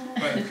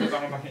 But put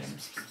that one back in.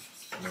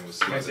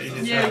 Makes it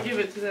easier. Yeah, give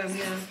it to them,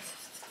 yeah.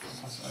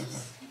 Pass it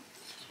over.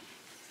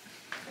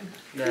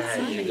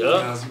 There you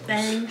go.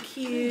 Thank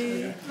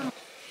you.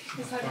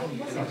 Because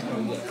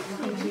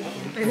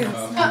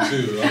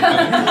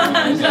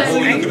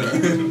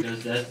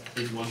that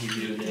is what you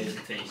do,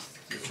 the taste.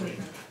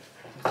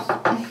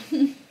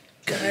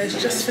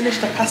 Guys, just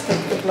finished the pasta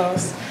with the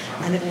glass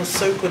and it was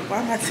so good.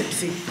 Why am I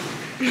tipsy?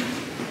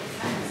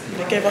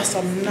 They gave us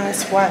some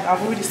nice wine.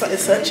 I've already started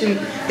searching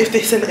if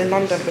they sell it in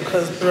London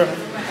because, bro,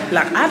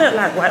 like, I don't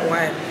like white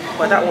wine,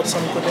 but that was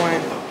some good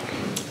wine.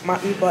 My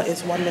Uber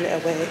is 1 minute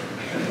away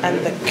and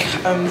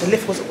the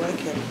lift wasn't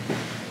working.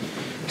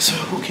 So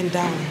we're walking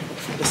down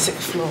from the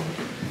 6th floor.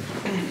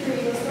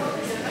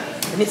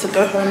 I need to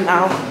go home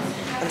now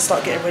and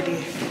start getting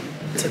ready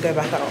to go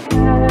back out.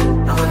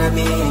 I wanna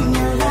be in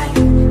your life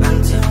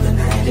until the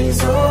night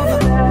is over.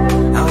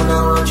 I wanna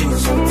hold you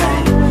so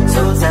tight,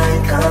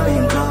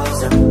 coming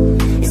closer.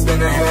 It's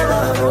been a hell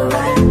of a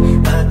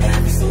ride, but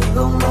every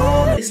single moment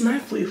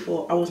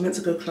I was meant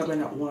to go clubbing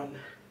at 1.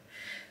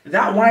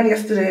 That wine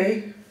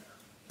yesterday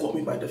got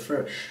me by the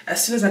throat.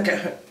 As soon as I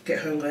get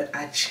home,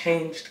 I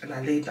changed and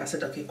I laid down. I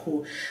said, okay,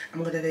 cool.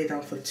 I'm gonna lay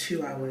down for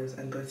 2 hours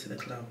and go to the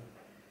club.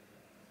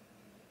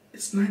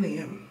 It's 9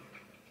 AM.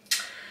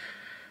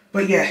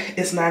 But yeah,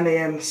 it's 9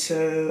 AM.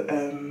 So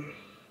I'm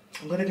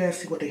gonna go and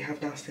see what they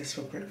have downstairs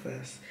for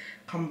breakfast.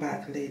 Come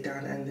back, lay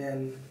down, and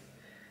then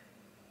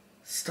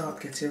start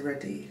getting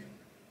ready.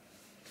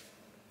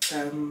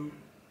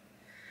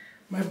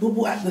 My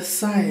bubble at the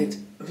side,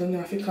 I don't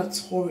know, I think I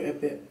tore it a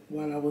bit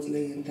while I was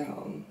laying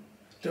down.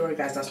 Don't worry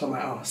guys, that's not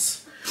my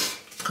ass.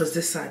 Because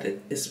this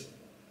side is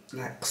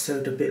like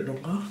sewed a bit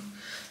longer.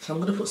 So I'm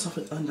gonna put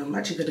something under. I'm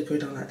actually gonna go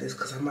down like this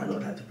because I might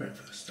not like the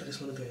breakfast. I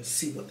just wanna go and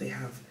see what they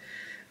have.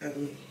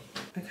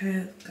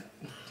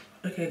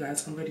 Okay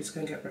guys, I'm ready to go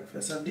and get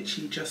breakfast. I've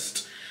literally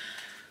just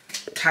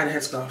tied a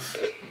headscarf.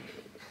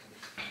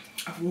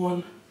 I've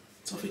worn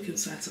something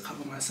inside to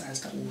cover my sides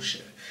that will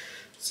show.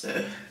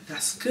 So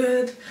that's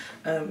good.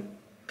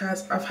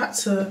 Guys, I've had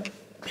to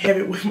pair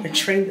it with my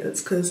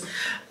trainers because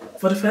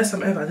for the first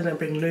time ever I didn't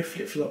bring no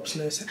flip-flops,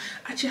 no.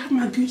 Actually I have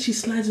my Gucci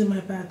slides in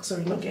my bag.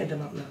 Sorry, not getting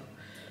them out now.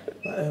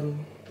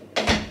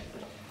 But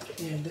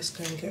yeah, let's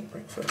go and get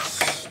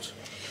breakfast.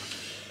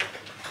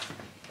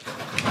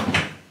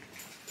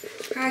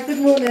 Hi, good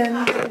morning.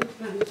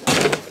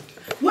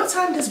 What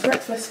time does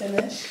breakfast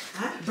finish?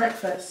 Huh?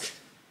 Breakfast.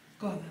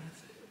 Go on.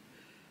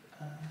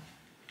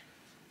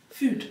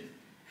 Food.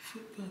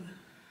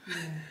 Yeah.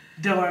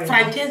 Don't worry.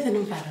 Francese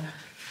non parla.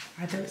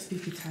 I don't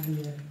speak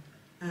Italian.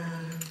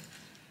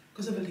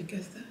 Cosa vuol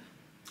dire?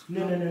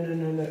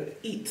 No.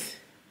 Eat.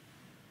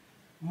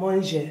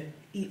 Manger.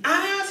 Eat.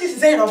 Ah, sì,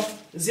 zero.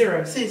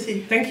 Zero. Sì,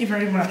 sì. Thank you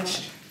very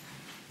much.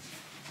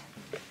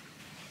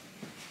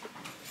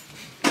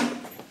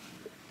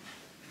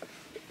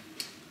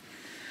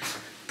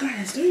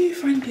 Guys, don't you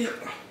find it...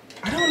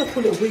 I don't want to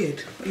call it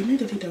weird, but you know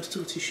the lady I was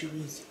talking to, she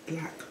was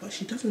black, but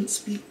she doesn't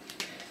speak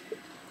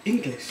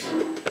English.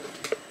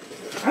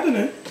 I don't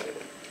know.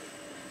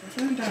 I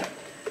find that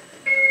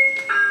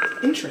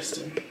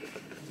interesting.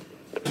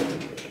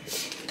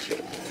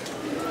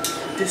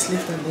 This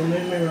lift and the no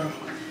mirror.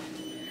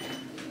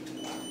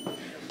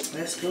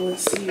 Let's go and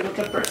see what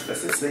the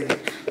breakfast is saying.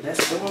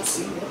 Let's go and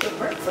see what the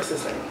breakfast is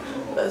saying.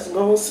 Let's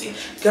go and see.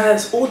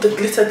 Guys, all the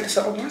glitter.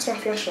 Oh, why's my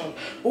flash on?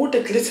 All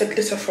the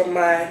glitter from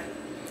my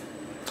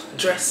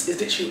dress is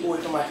literally all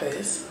over my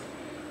face.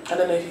 I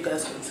don't know if you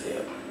guys can see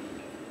it.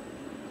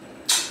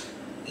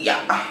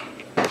 Yeah.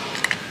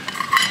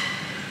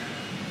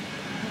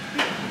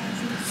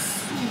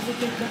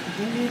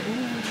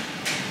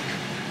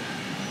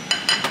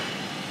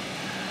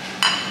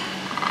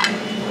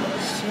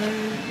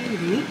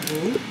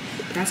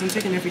 Guys, I'm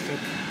taking everything.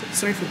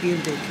 Sorry for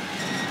being big.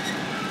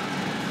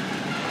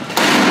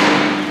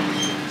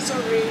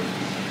 Sorry.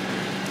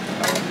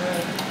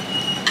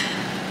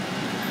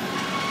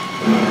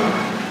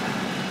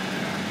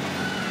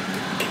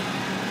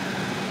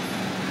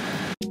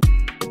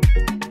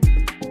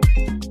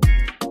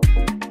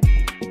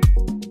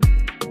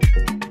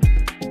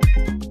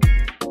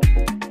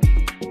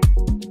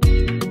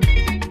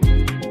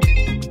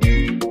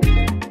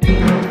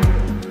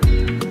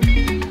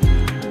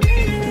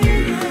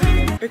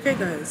 Okay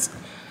guys,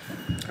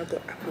 I've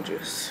got apple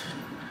juice.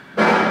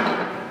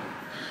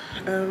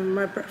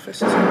 My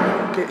breakfast is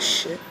a bit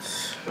shit.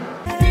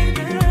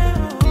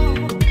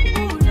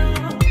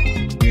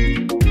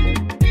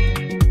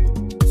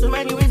 So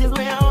many ways is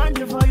where I want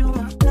you for you.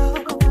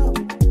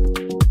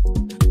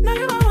 Now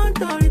you want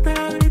to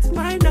return, it's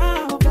mine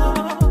now.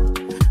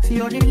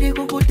 See all the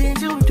little good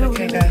things you do.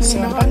 Okay guys, so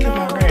I'm back in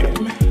my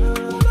room.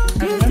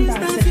 I remember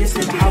I said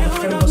yesterday how the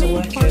phone wasn't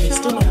working. It's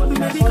still not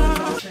working. I followed the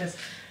downstairs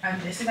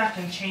and they said I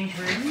can change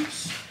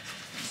rooms.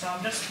 So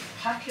I'm just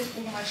packing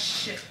all my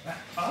shit back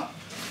up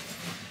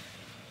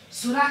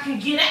so that I can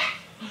get it.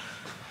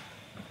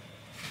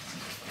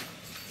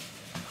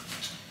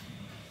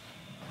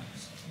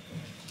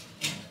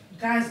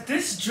 Guys,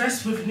 this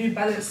dress with New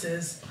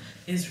Balances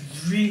is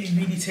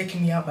really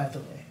taking me out, by the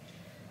way.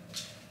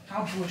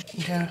 How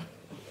bullshit. Yeah.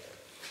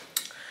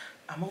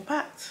 I'm all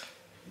packed.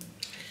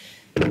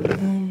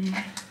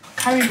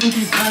 Carrying all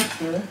these bags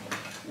though.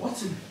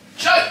 What a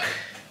joke!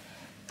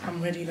 I'm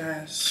ready,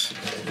 guys.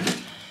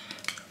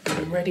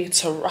 I'm ready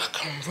to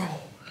rock and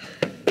roll.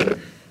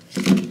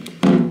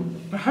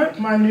 I hope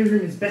my new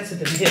room is better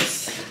than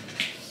this.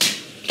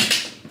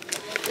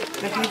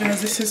 Okay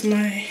guys, this is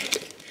my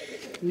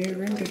new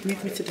room. They've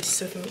moved me to the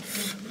 7th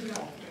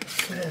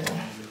floor.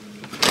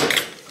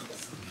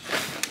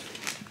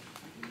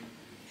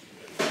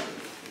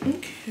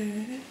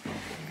 Okay.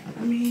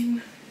 I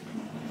mean,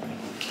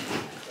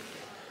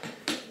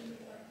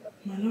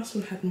 my last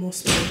one had more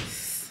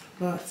space,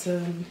 but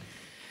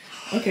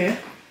okay.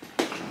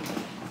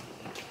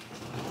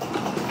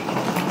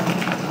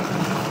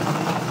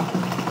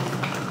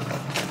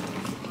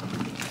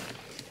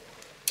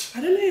 I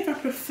don't know if I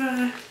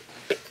prefer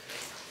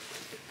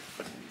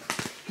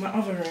my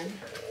other room.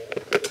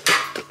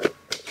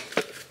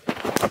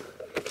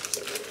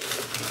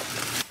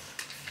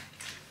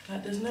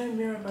 Like, there's no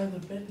mirror by the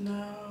bed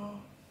now.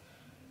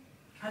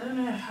 I don't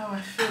know how I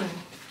feel.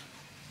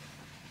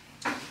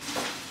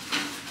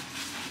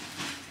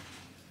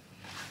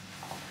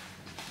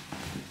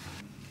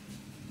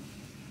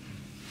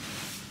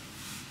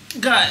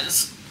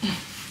 Guys,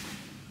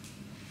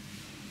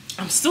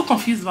 I'm still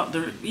confused about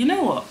the, you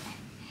know what?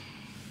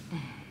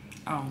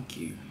 I don't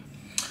care.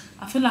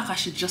 I feel like I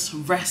should just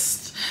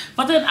rest.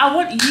 But then I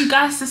want you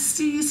guys to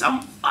see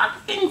some fun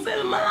things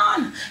in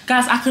Milan.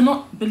 Guys, I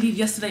cannot believe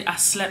yesterday I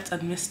slept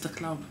and missed the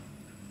club.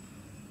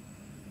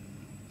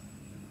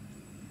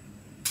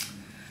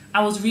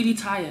 I was really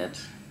tired.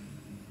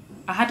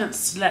 I hadn't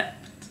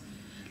slept.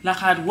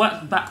 Like, I had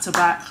worked back to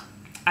back.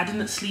 I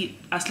didn't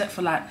sleep. I slept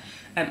for like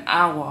an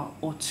hour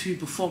or two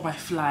before my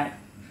flight.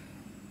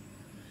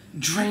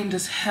 Drained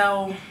as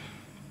hell.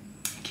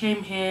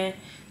 Came here,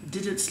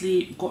 didn't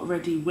sleep, got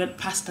ready, went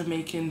pasta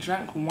making,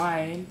 drank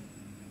wine,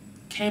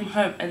 came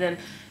home, and then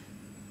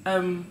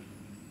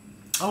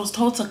I was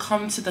told to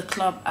come to the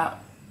club at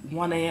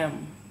 1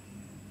 AM.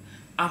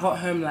 I got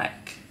home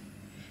like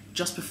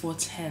just before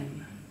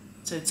 10.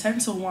 So 10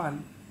 to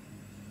 1.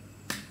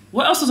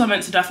 What else was I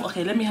meant to do? I thought,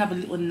 okay, let me have a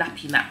little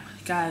nappy nap.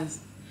 Guys,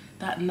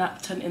 that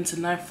nap turned into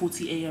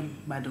 9:40 AM,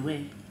 by the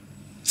way.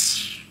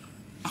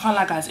 I can't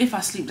lie, guys, if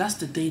I sleep, that's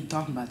the day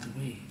done, by the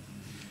way.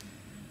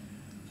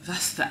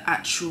 That's the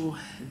actual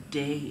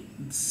day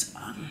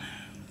done.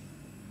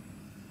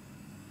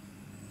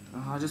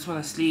 Oh, I just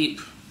want to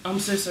sleep. I'm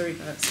so sorry,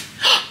 guys.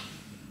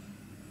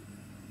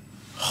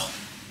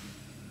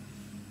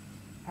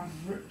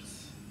 I've ripped.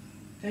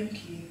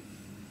 Thank you.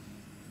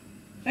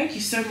 Thank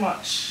you so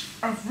much.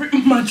 I've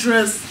ripped my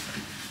dress.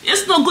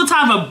 It's not good to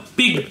have a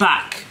big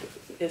back.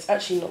 It's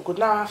actually not good.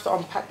 Now I have to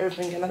unpack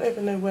everything and I don't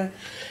even know where.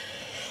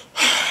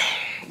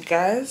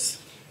 Guys,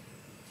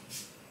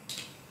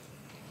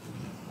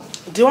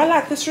 do I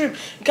like this room?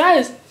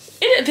 Guys,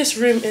 this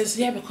room is,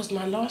 yeah, because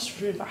my last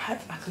room, I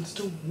can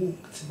still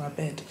walk to my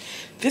bed.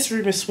 This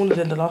room is smaller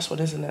than the last one,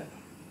 isn't it?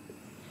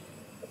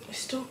 It's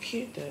still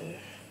cute though.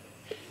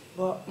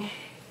 But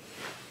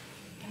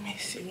let me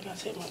see when I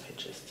take my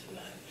pictures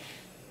tonight.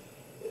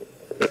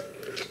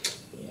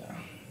 Yeah.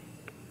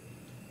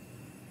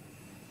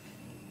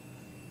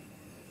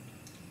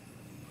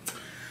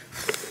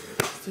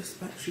 This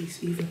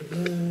battery's even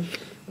low.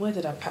 Where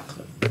did I pack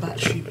the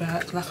battery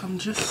back? Like, I'm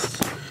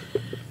just,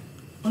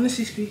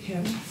 honestly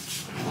speaking,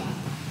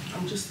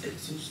 I'm just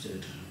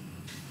exhausted.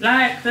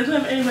 Like, there's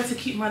not anywhere to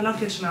keep my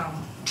luggage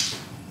now.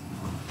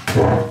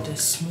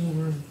 There's small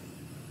room.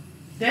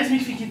 There's me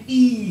thinking,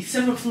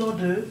 7th floor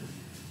though.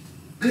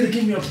 Gonna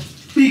give me a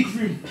big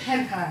room,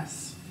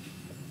 penthouse.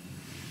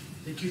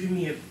 They're giving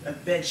me a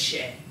bed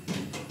share.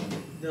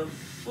 The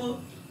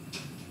fuck?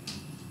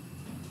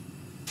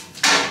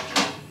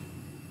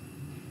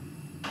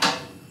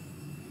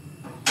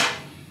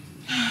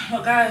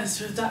 But guys,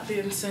 with that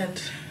being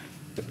said,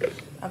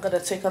 I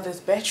gotta take out this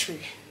battery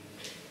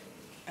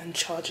and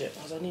charge it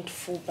because I need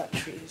full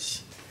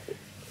batteries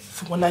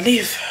for when I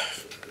leave.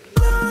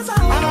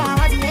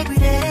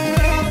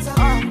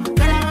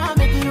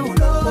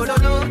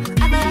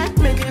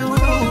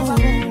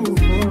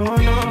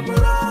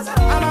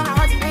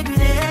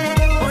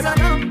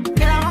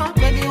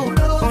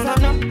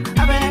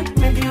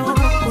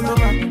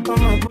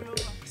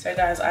 So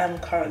guys, I am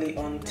currently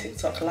on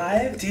TikTok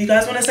live. Do you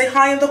guys want to say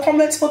hi in the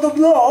comments for the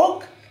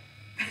vlog?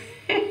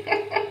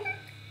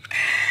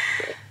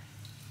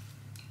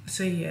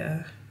 So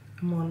yeah,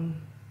 I'm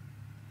on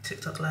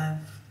TikTok live,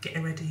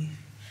 getting ready.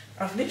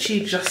 I've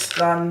literally just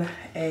done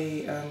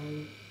a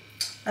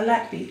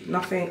light beat,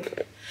 nothing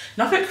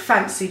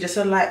fancy, just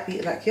a light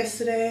beat like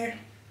yesterday.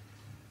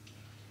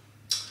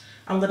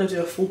 I'm gonna do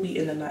a full beat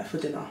in the night for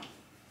dinner.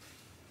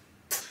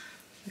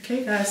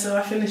 Okay guys, so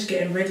I finished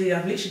getting ready.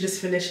 I've literally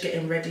just finished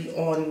getting ready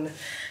on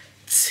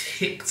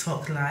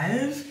TikTok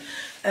live.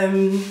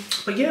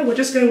 But yeah, we're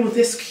just going with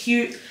this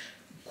cute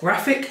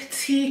graphic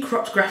tee,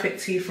 cropped graphic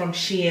tee from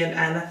Shein,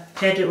 and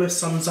paired it with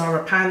some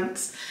Zara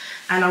pants.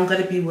 And I'm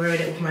gonna be wearing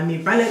it with my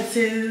New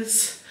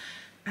Balances.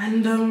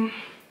 And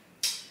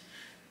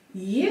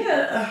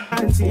yeah.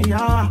 And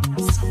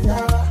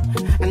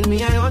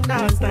me, I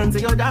understand, so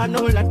you don't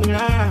know like me.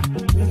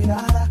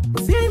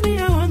 See me,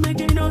 I want make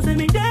you know, say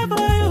me there for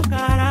you,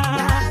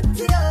 cara.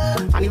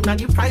 And if not,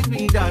 you price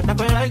me that, I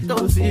feel like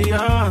don't see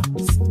ya.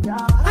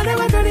 I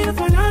never tell you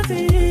for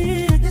nothing.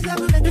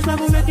 This love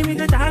will make me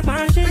the dark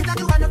man shit.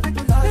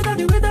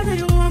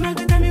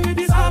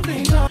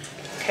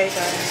 Okay,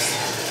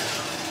 guys.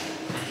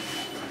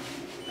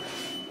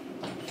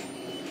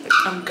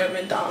 I'm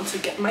going down to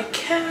get my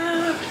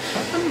cab.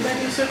 I'm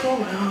ready to go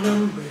out.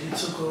 I'm ready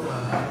to go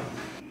out.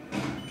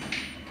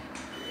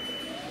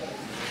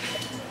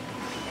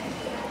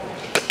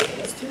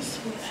 Is this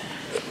one?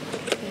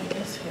 Yeah,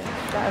 this here.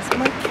 That's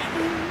my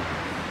cab.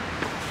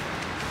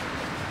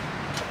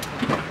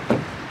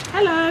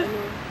 Hello.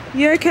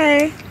 You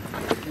okay?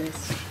 Yes.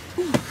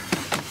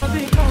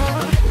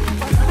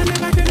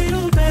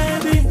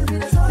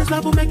 This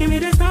love will make me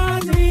this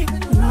party.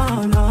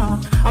 No,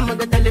 I'm not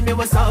telling me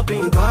what's up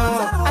in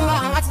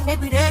God.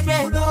 make me dead,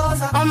 baby.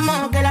 I'm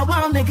a girl, I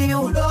wanna make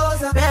you.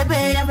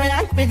 Baby, I feel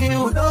like making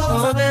you.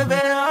 Oh, baby,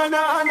 oh,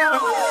 no, no.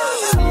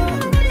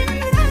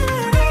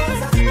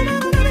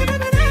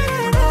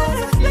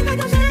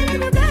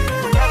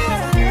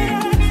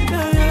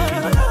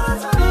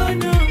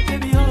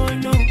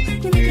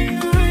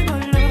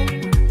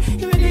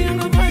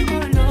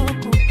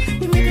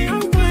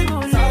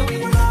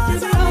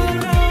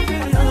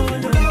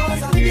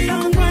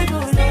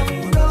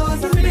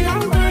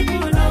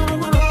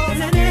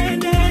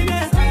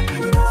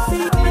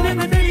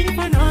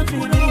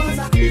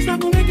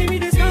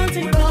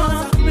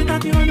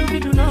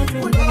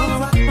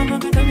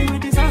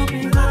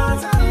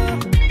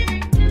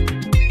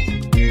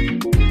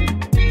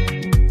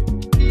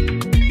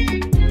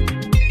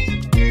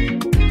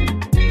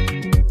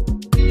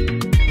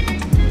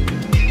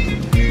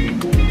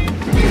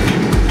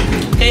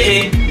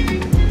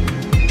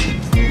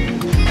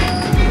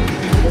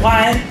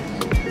 Why?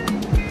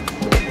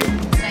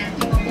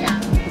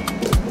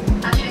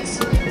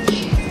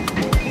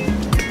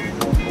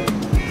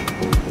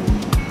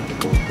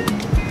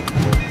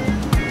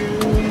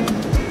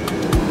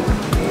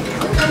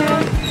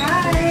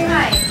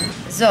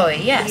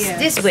 Zoe, yes,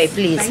 this way,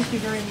 please. Thank you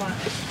very much.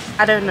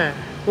 I don't know.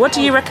 What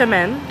do you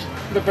recommend?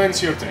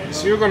 Depends your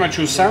taste. You're gonna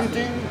choose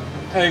something.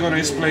 I'm gonna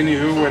explain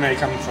you when I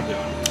come for them.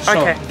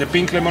 Okay. So, the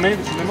pink lemonade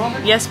for the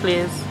moment? Yes,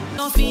 please.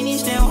 No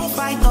finish, they won't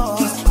fight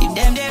us. If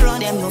them they run,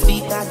 them no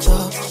fit catch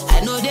us.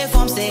 I know they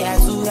form say I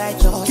too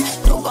righteous.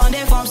 No on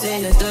they form say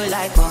you too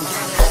like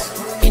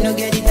us. You no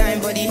get the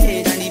time for the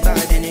hate and the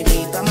bad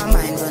energy. Got my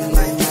mind on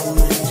my mind.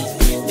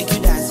 Make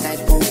you dance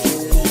like Pope.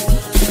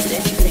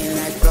 Steady clean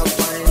like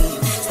broccoli.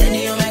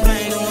 Steady on my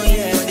grind, oh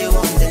yeah, what they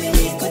want telling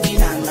me. Could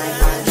deny my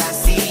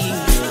fantasy.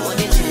 What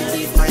they change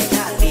if my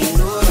cat be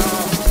no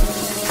wrong.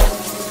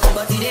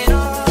 But it ain't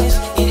rush,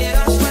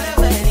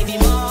 well, it be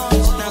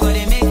much. Now go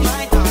they make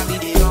my car be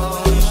the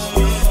rush.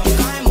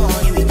 I'm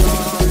on you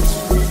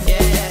because,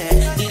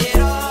 yeah. It ain't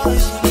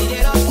rush,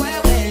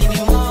 well, it be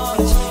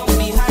much. We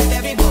be hype,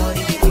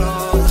 everybody be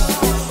close.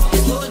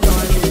 It's good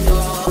on you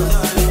because.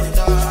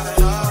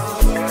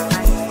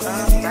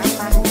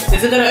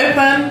 Is it gonna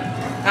open?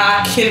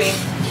 Ah, kidding.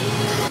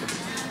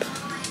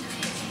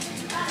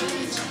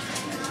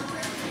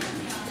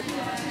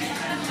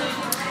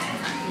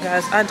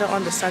 Guys, I don't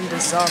understand the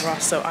Zara,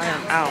 so I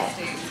am out.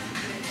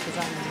 Because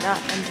I do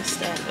not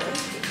understand it.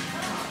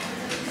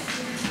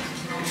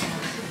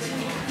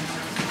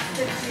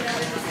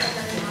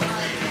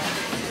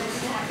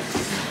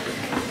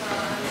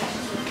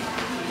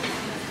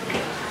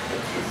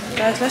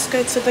 Guys, let's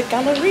go to the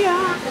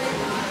Galleria.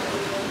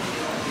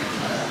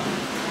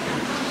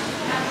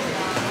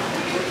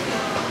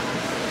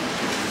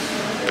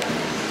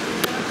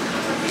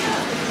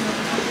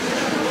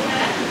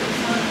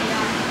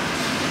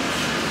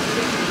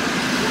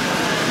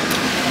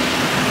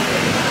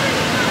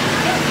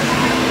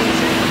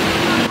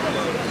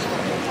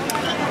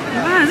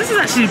 Man, this is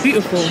actually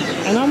beautiful,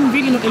 and I'm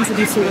really not into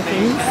these sort of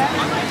things.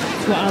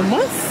 But I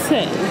must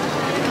say,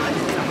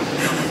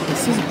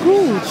 this is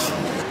gorgeous.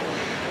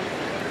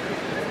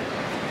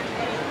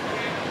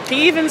 Can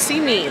you even see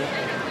me? I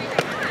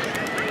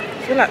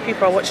feel like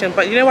people are watching,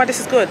 but you know why this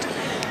is good?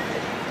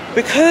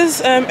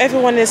 Because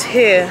everyone is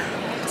here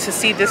to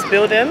see this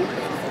building.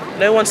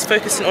 No one's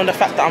focusing on the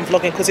fact that I'm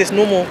vlogging, because it's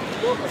normal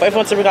for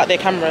everyone to bring out their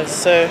cameras.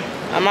 So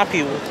I'm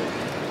happy with.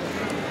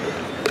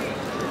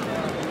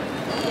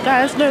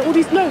 Guys, no, all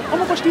these, no. Oh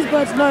my gosh, these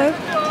birds, no.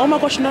 Oh my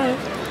gosh, no.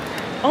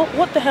 Oh,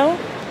 what the hell?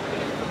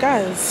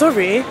 Guys,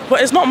 sorry,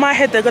 but it's not my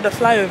head they're gonna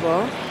fly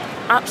over.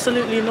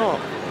 Absolutely not.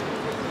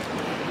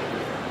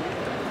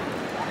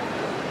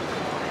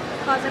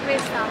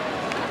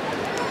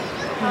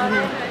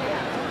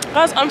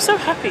 Guys, I'm so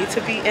happy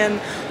to be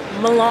in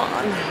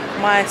Milan,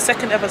 my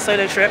second ever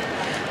solo trip.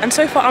 And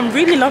so far, I'm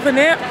really loving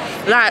it.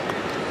 Like,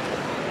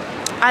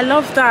 I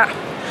love that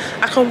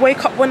I can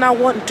wake up when I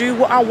want, do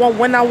what I want,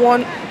 when I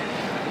want.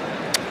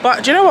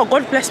 But do you know what?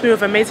 God bless me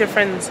with amazing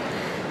friends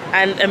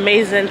and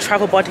amazing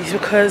travel buddies,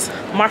 because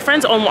my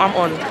friends are on what I'm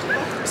on.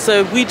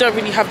 So we don't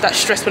really have that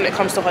stress when it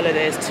comes to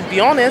holidays, to be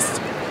honest.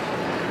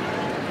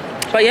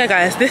 But yeah,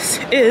 guys, this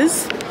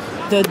is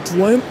the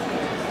Duomo.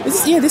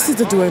 This is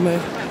the Duomo.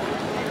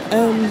 I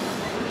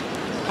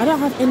don't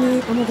have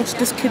any... Oh my gosh,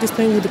 this kid is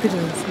playing with the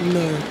pigeons.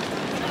 No.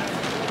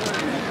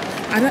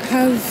 I don't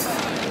have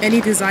any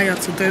desire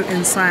to go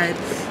inside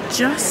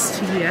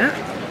just yet.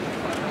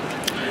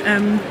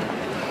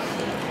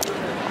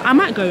 I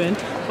might go in,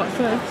 but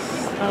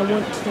first I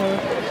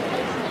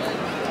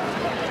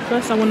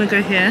want to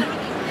go here.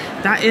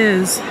 That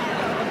is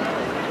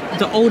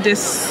the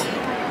oldest.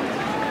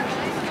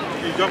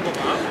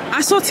 I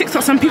saw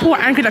TikTok, some people were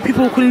angry that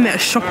people were calling it a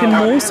shopping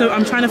mall, so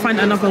I'm trying to find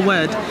another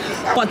word.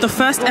 But the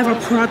first ever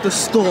Prada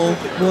store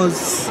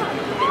was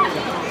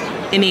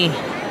in here.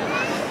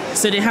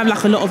 So they have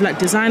like a lot of like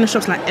designer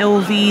shops like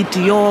LV,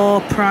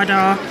 Dior,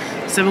 Prada.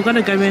 So we're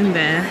gonna go in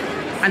there,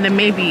 and then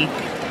maybe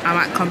I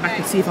might come back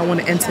and see if I want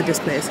to enter this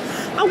place.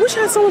 I wish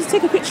I had someone to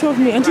take a picture of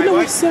me. And do you know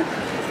what's so...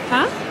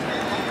 Huh?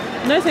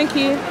 No, thank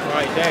you.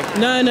 Right there.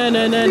 No,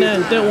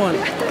 don't want.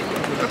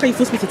 How can you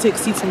force me to take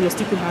seats from your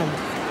stupid hand?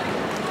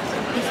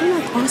 I feel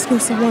like asking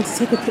someone to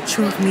take a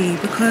picture of me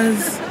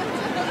because...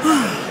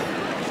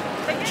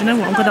 Do you know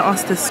what? I'm going to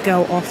ask this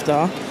girl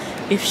after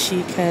if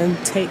she can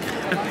take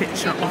a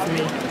picture of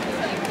me.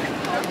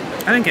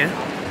 I don't care.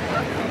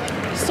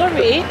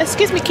 Sorry,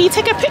 excuse me, can you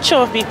take a picture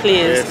of me,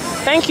 please? Yes.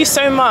 Thank you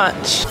so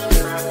much.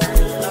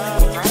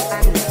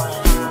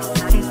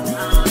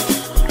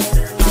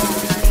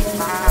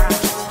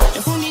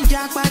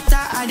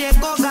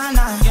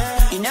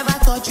 You never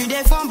thought you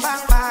there from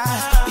papa.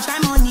 Which my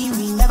money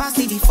we never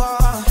see before.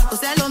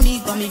 Cause hello me,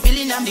 got me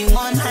feeling I'm the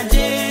one. I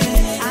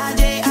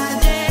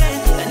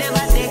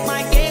never take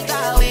my cake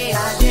away.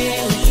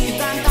 You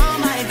can count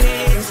my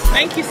days.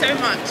 Thank you so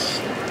much.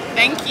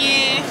 Thank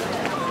you.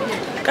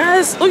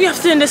 Guys, all you have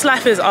to do in this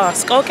life is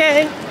ask,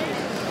 okay?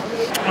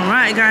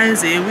 Alright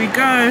guys, here we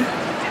go.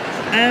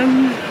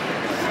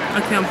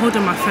 Okay, I'm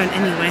holding my phone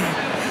anyway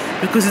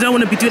because you don't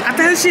want to be doing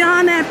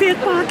attention and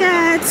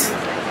pickpocket.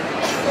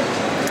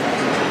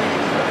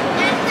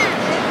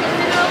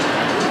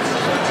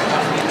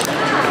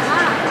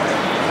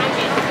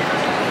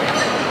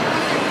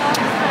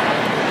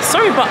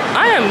 Sorry, but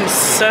I am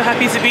so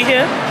happy to be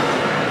here.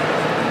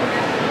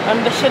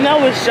 The Chanel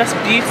was just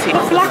beauty. The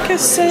black is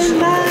so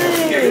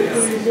nice.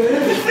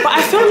 But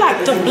I feel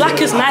like the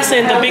black is nicer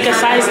in the bigger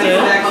size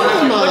though.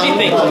 What do you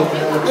think? I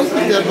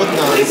think they're both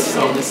nice,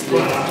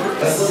 honestly.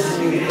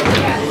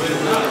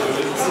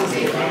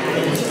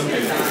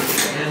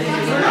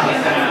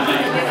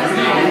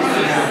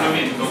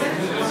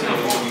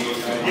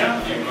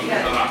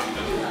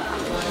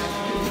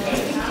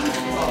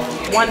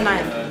 $1.9.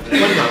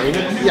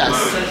 $1.9? Yes.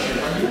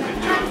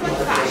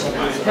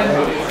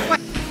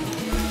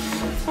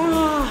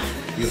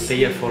 You stay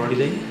here for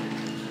holiday?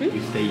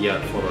 You stay here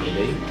for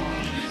holiday?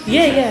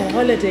 Yeah,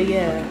 holiday,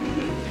 yeah.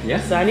 Yeah?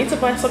 So I need to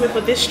buy something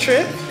for this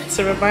trip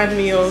to remind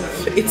me of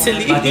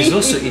Italy. But it's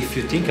also, if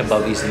you think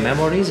about these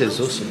memories, it's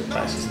also the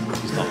price.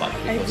 It's not bad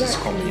because it's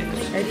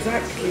complicated.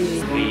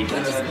 Exactly.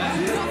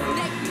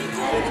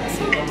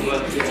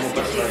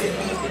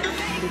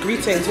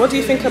 Greetings. What do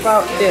you think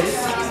about this?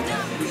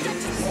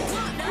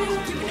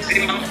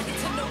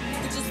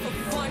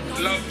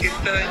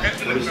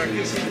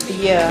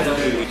 Yeah.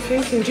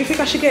 Thinking, do you think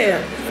I should get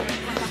it?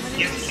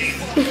 Yes, please.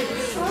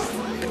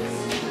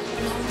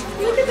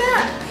 Look at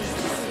that.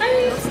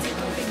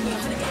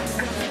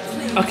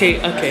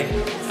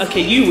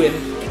 Okay, you win.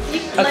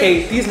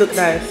 Okay, these look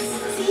nice.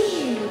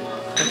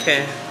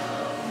 Okay.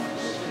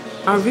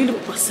 I really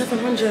want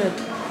 700.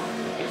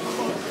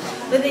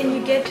 But then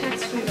you get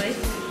tax free, right?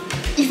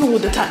 Even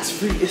with the tax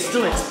free, it's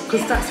still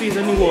because tax free is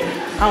only what?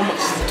 How much?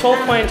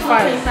 12.5.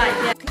 12.5,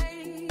 yeah.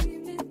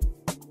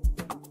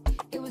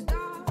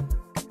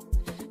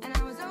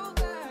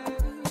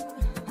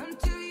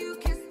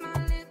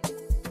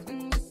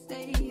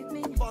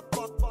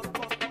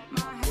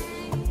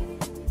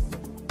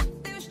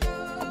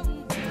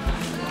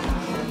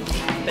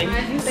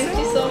 Thank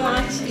you so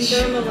much.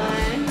 Enjoy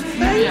Milan.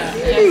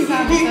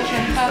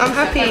 I'm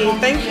happy.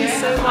 Thank you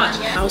so much.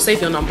 I'll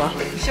save your number.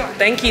 Sure.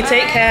 Thank you.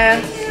 Take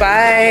care.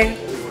 Bye.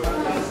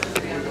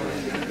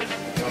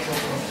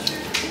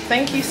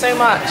 Thank you so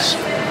much.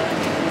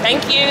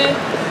 Thank you.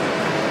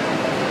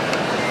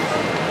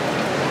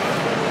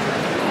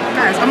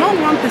 Guys, I'm on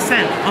 1%.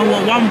 I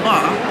want $1,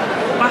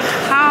 but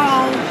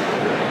how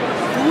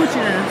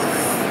gorgeous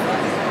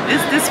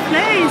is this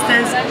place?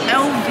 There's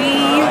LV.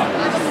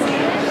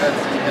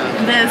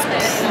 There's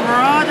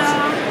Prada.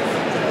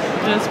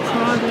 There's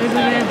Prada over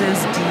there.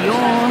 There's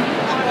Dior.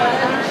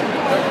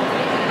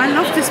 I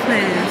love this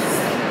place.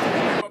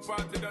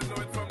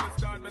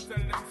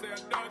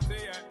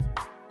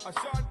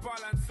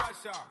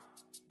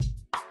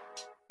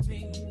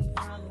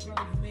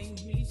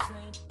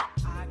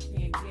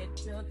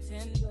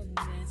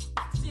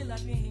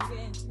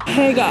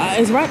 Hey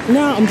guys, right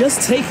now I'm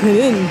just taking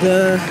in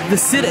the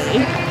city.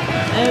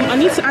 I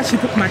need to actually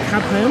book my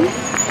cab home.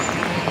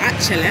 I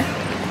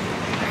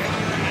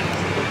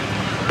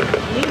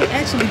need to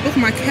actually book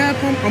my cab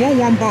home. I'm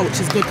on $1, which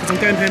is good because I'm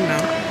going home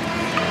now.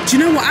 Do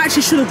you know what? I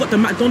actually should have got the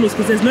McDonald's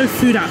because there's no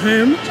food at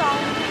home.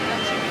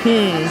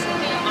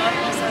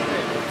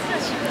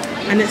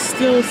 And it's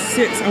still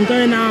 6. I'm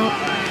going out.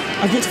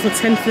 I booked for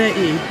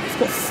 10:30. I've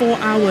got 4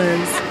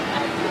 hours.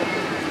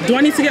 Do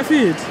I need to get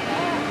food?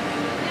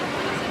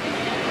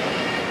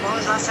 What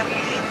was last time you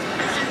ate?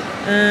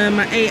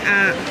 I ate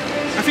at,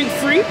 I think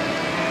 3.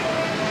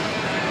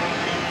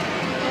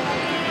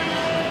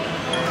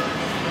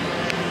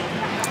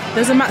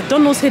 There's a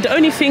McDonald's here. The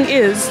only thing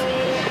is,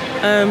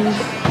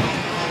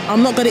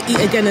 I'm not gonna eat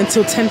again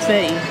until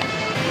 10:30.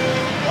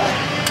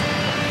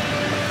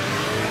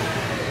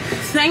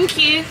 Thank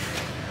you.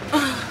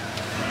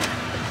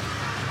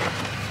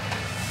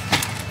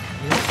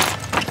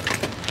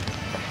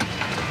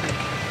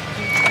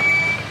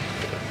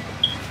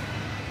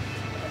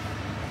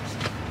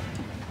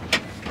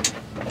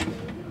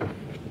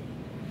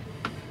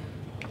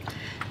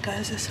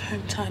 Guys, it's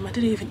home time. I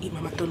didn't even eat my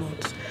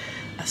McDonald's.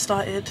 I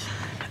started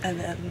and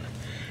then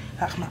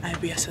Like my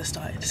IBS has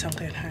started, so I'm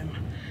going home.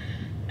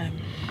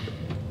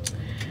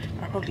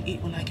 I'll probably eat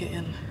when I get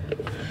in.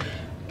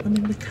 I'm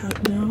in the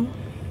cab now.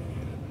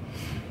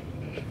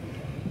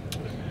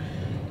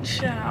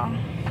 Ciao.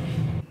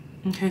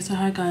 Okay, so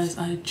hi guys,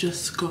 I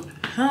just got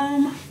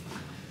home.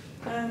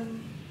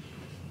 I'm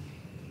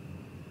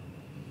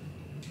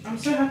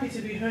so happy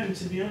to be home,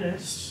 to be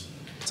honest.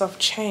 So I've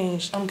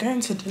changed. I'm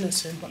going to dinner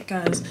soon, but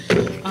guys,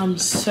 I'm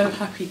so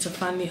happy to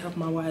finally have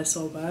my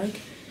YSL bag.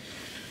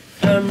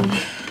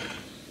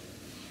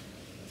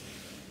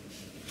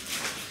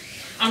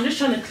 I'm just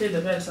trying to clear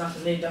the bed so I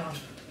can lay down.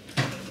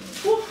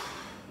 Whew.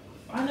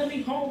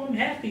 Finally home, I'm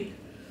happy.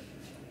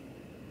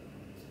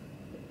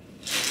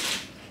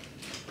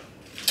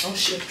 Oh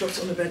shit,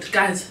 dropped on the bed.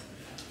 Guys,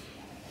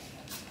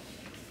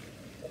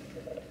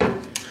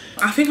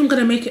 I think I'm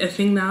gonna make it a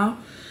thing now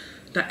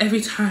that every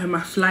time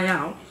I fly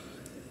out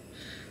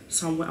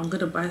somewhere, I'm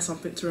gonna buy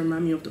something to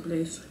remind me of the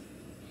place.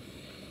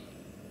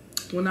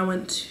 When I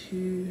went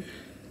to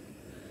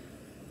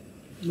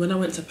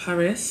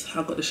Paris,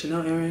 I got the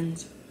Chanel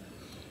earrings.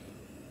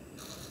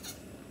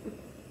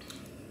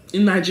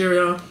 In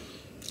Nigeria,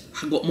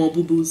 I got more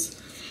boo-boos.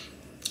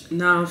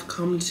 Now I've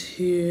come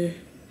to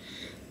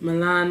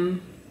Milan.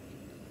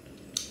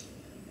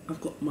 I've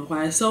got my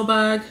YSL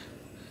bag.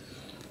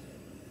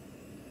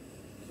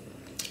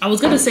 I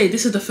was gonna say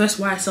this is the first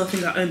YSL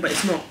thing I own, but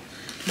it's not.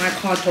 My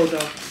card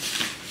holder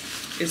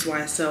is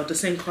YSL. The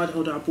same card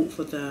holder I bought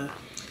for the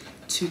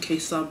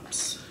 2K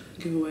subs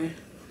giveaway.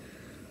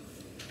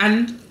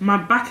 And my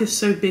back is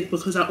so big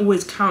because I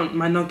always count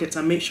my nuggets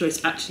and make sure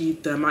it's actually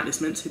the amount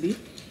it's meant to be.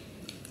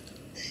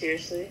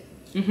 Seriously?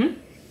 Mm-hmm.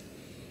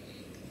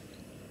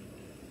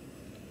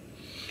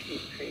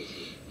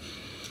 Crazy.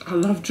 I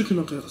love chicken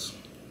nuggets.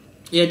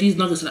 Yeah, these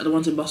nuggets are like the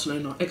ones in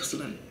Barcelona.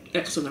 Excellent.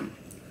 Excellent.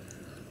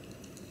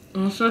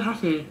 I'm so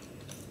happy.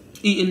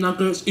 Eating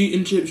nuggets,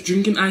 eating chips,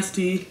 drinking iced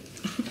tea.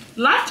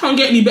 Life can't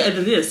get any better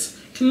than this.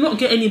 Cannot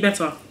get any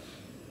better.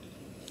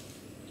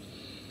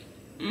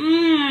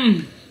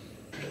 Mmm.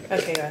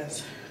 Okay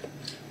guys,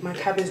 my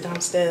cab is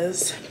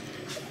downstairs.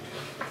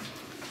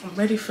 I'm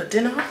ready for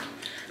dinner.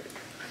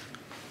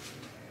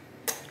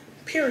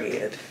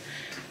 Period.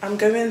 I'm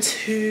going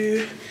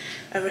to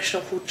a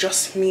restaurant called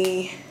Just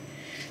Me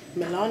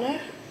Milano.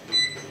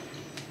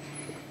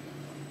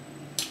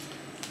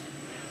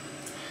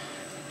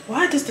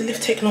 Why does the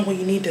lift take long when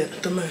you need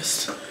it the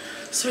most?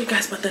 Sorry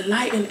guys, but the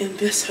lighting in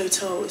this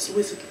hotel is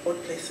always in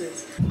odd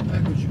places.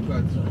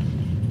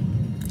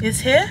 It's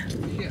here?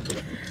 Yeah.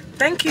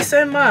 Thank you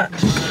so much.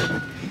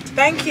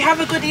 Thank you. Have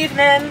a good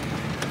evening.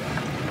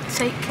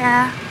 Take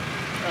care.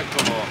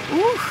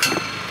 Ooh.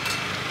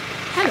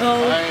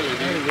 Hello.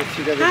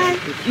 Hi.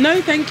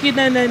 No, thank you.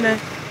 No, no, no.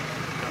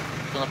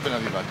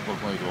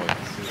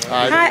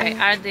 Hi.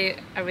 Are they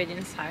already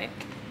inside?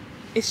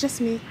 It's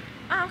just me.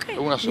 Ah, okay.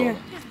 Una sola. Yeah.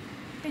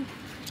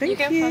 Thank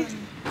you.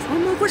 Oh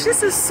my gosh,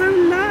 this is so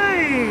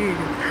nice.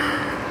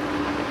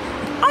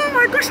 Oh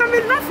my gosh, I'm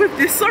in love with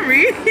this.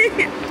 Sorry.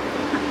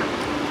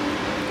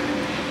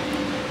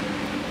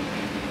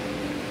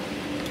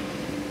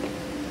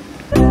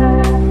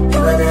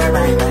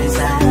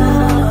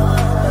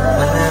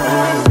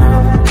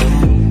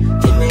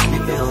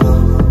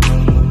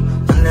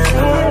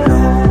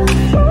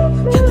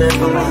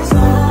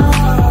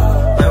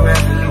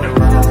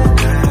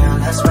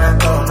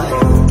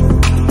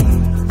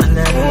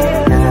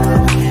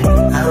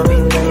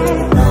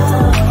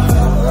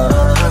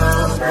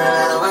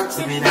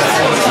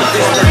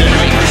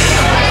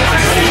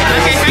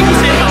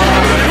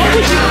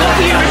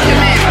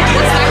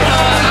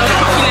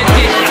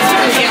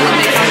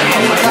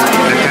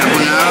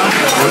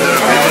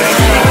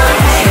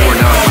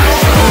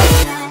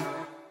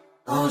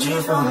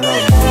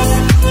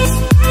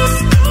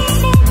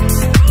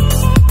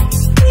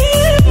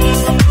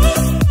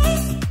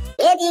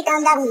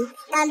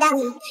 Calm down.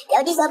 Yo,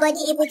 this your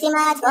body, you put him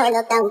out for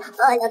lockdown,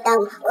 oh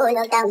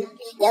lockdown.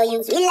 Yo,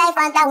 you sweet life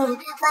and down.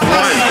 Can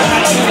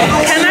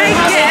I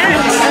get?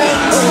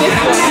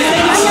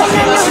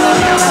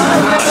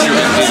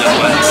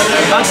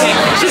 Okay,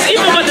 she's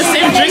even got the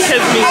same drink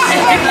as me.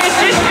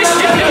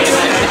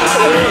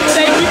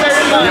 Thank you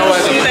very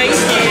much. Thank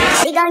you.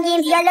 We gon'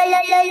 give you lo.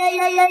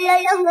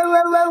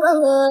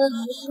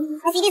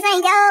 I see this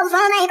fine girl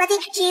from my party,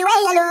 she way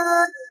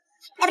hello.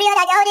 Every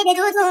other girl they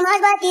do too much,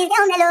 but this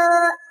girl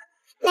mellow.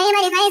 Now you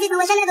might find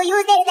situation to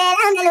use they tell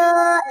I'm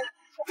mellow.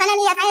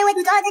 Finally I find way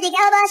to talk to the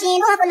girl, but she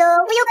ain't no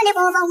follow. When you gonna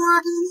phone for one?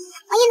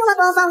 When you know I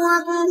phone for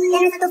one?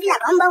 Then I start to feel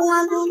like I'm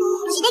one.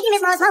 She dey give me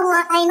small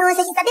one. I know,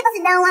 so she start to pass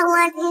it down one.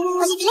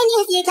 But she feeling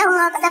me, she can't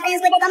walk. Cause her friends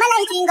when they come my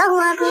light ring go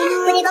on.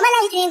 When they come my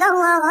light ring go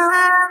on.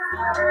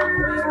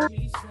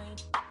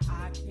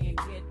 I can't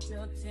get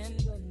your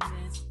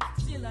tenderness.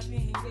 Still I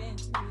can't get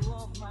you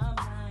off my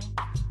mind.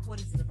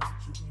 What is it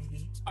about you,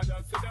 baby? I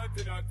don't feel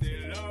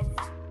love.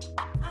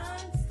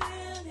 I'm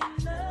still in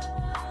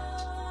love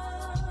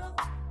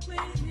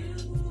with you,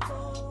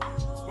 boy.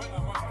 Well,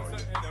 I'm a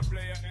hustler and a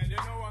player, and you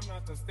know I'm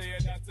not a stayer.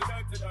 That's a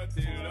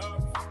dirty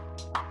love.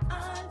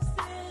 I'm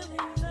still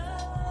in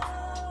love.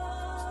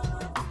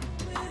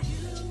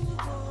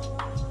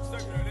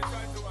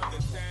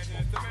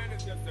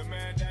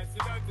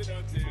 As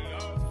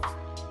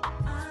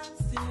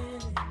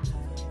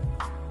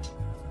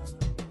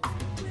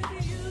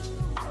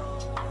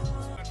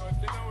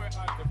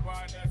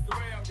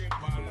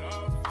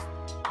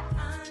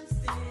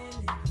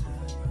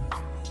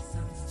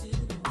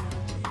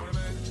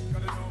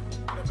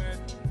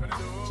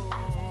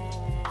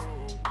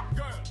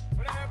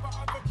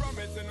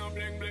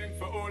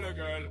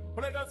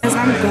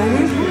I'm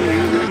going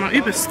home, my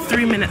Uber's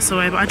 3 minutes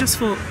away, but I just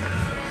thought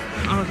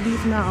I'll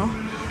leave now.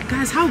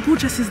 Guys, how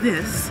gorgeous is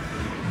this?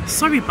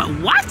 Sorry, but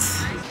what?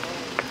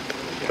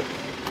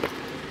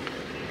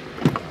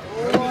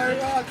 Oh my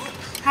God.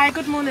 Hi,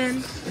 good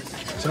morning.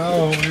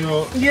 Ciao,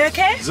 you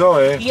okay?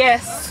 Zoe.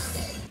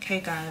 Yes.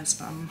 Okay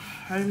guys, I'm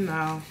home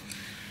now.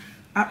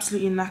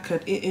 Absolutely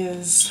knackered. It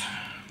is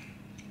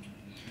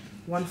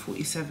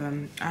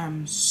 1:47.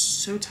 I'm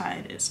so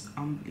tired, it's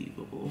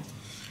unbelievable.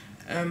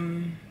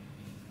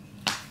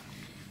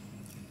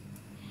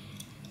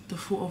 The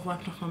thought of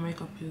wiping off my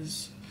makeup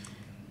is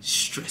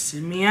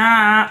stressing me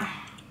out.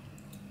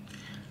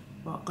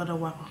 But gotta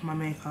wipe off my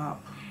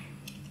makeup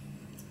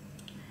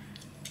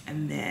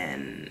and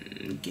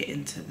then get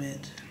into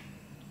bed.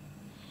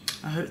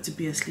 I hope to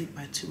be asleep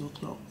by 2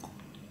 o'clock.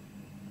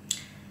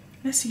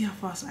 Let's see how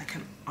fast I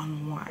can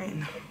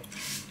unwind.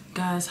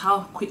 Guys,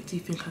 how quick do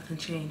you think I can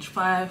change?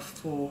 5,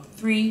 4,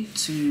 3,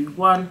 2,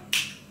 1.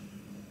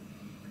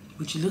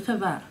 Would you look at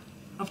that?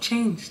 I've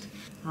changed.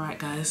 Alright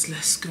guys,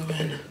 let's go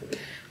in.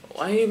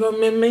 Wipe on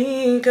my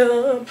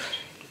makeup.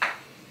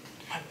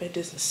 My bed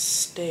is a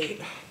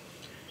state.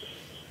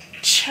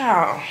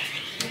 Ciao.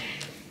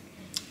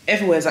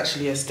 Everywhere's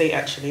actually a state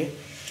actually.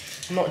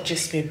 Not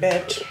just my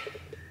bed.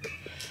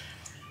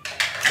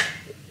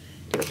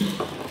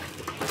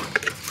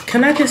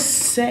 Can I just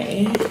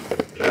say,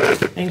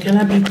 and can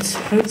I be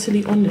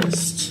totally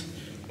honest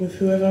with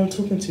whoever I'm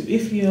talking to?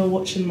 If you're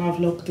watching my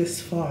vlog this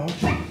far,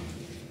 I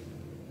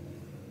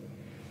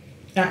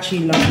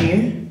actually love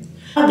you.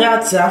 I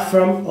got that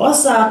from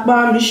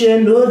Osakba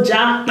Michendo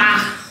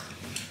Japa.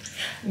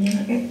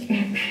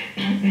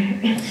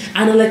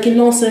 I don't like it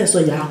nonsense, so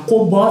yeah,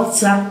 go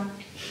bota.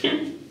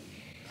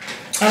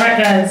 Alright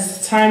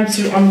guys, time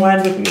to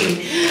unwind with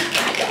me.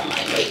 I got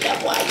my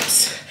makeup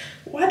wiped.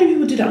 Why do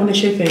people do that when they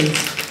show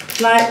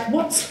things? Like,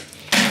 what?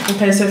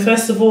 Okay, so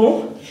first of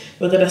all,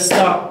 we're gonna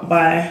start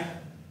by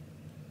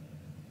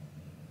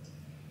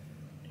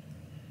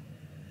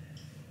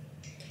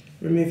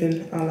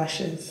removing our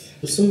lashes.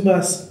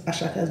 Sumba's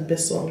Ashaka's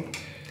best song,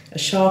 a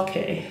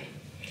sake.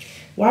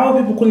 Why are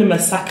people calling him a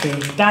sake?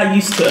 That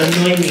used to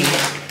annoy me.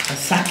 A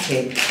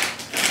sake.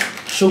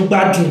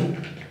 Shogbadu.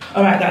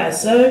 Alright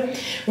guys, so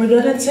we're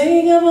gonna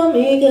take off our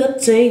makeup,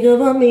 take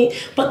off our makeup.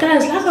 But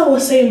guys, like I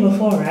was saying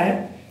before,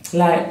 right?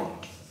 Like,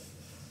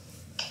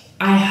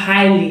 I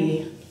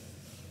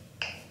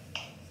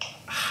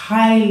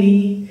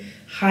highly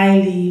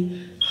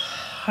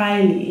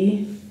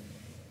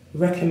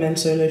recommend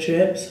solo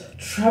trips.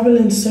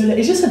 Traveling solo,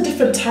 it's just a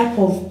different type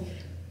of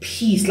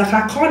peace. Like,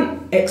 I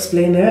can't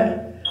explain it.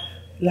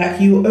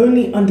 Like, you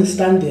only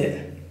understand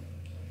it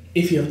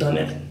if you've done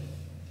it.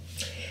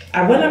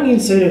 And when I mean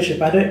solo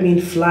trip, I don't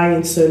mean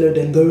flying solo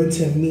then going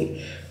to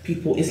meet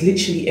people. It's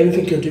literally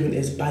everything you're doing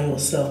is by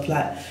yourself.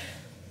 Like,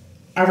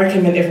 I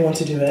recommend everyone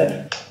to do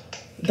it.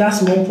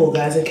 That's Mompo,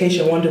 guys, in case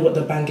you're wondering what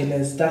the banging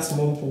is. That's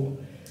Mompo.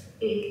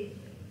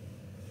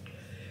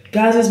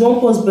 Guys, it's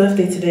Mompo's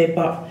birthday today,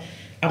 but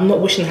I'm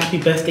not wishing happy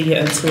birthday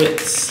yet until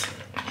it's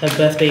her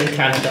birthday in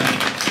Canada.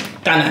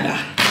 Canada.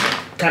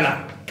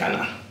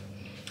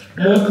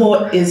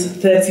 Mompo is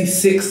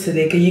 36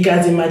 today. Can you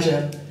guys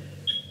imagine?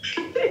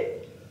 I'm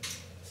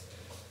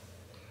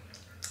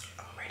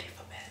ready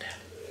for bed.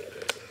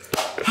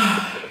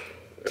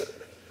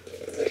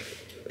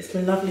 It's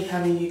been lovely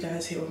having you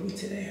guys here with me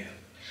today.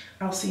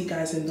 I'll see you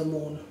guys in the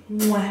morning.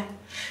 Mwah.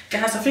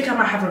 Guys, I think I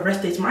might have a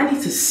rest day tomorrow. I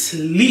need to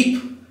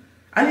sleep.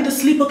 I need to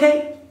sleep,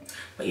 okay?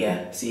 But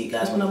yeah, see you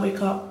guys when I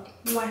wake up.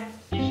 Mwah.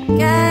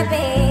 Yeah,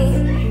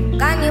 babe,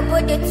 can you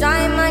put the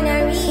time on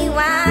a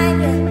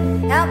rewind?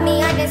 Help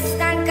me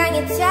understand, can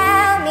you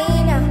tell me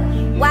now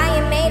why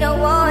you made a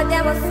war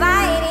that we're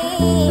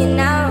fighting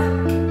now?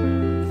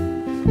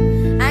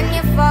 And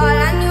you fall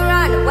and you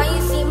run when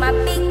you see my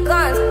big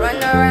guns.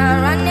 Run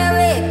around, run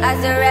away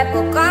as the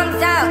rebel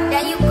comes out.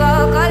 Then you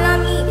call on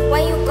me,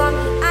 when you call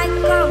me I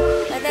come.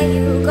 But then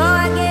you go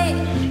again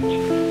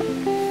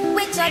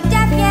with your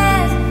deaf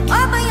ears.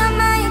 Open your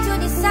mind to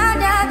the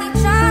sound of the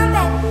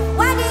trumpet.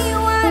 What do you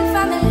want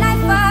from a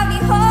life of the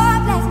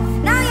hopeless?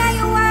 Now yeah,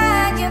 you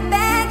want, you're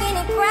begging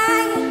and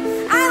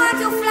crying. I want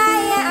to fly,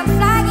 yeah, I'm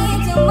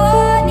flying to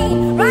morning.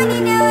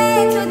 Running away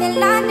to the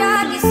land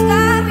of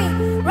discovery.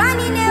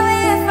 Running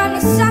away from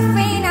the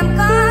suffering, I'm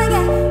gone,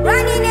 yeah.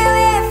 Running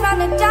away from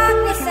the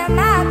darkness, I'm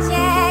out,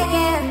 yeah,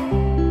 yeah.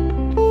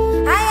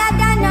 I had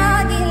done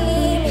all the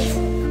limits,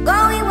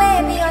 going way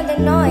beyond the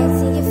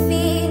noise in your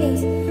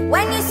feelings.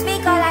 When you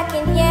speak, all I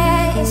can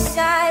hear is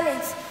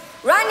silence.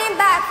 Running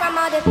back from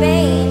all the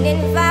pain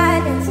and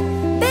violence.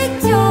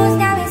 Big tunes,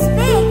 now it's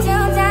big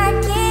tunes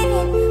I'm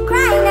giving.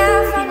 Cry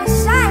now from the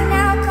side,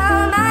 now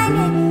call my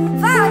name.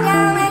 Fall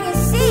down when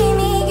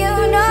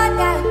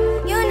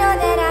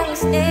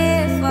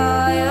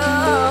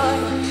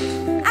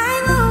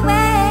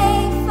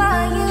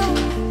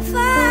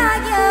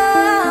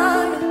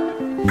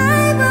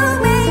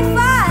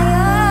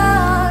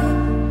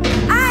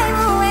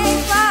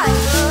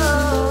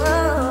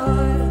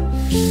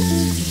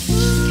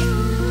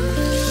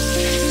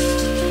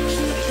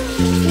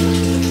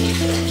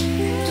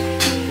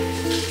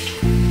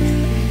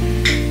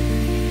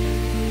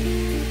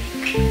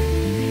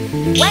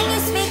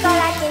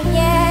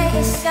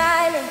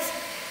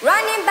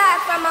Running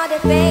back from all the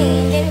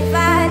pain and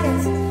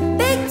violence.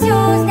 Big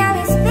tunes, now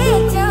it's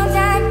big tunes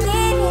I'm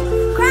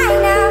giving. Cry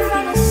now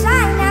from the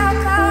side, now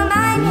call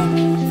my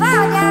name.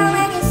 Fall down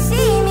when you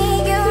see me,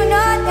 you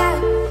know that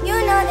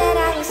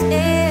I was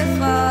there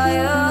for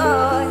you.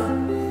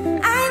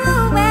 I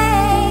will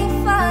wait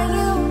for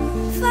you,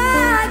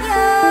 for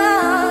you.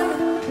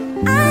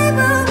 I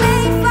will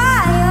wait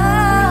for you.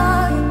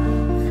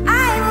 I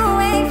will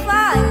wait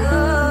for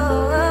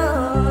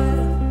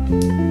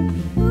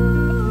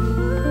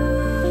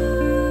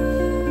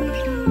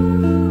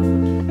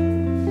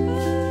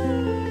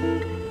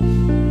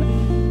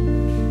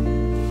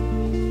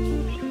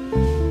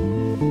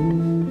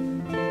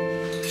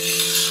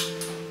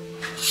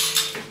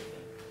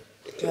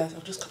Guys,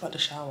 I've just come out the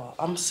shower.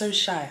 I'm so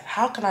shy.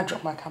 How can I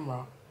drop my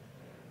camera?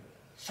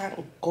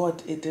 Thank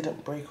God it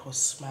didn't break or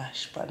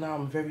smash, but now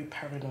I'm very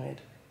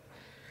paranoid.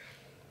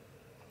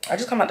 I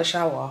just come out the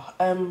shower.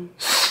 I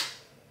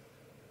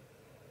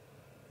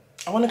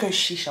want to go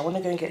shisha. I want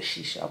to go and get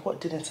shisha. I've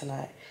got dinner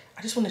tonight.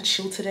 I just want to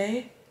chill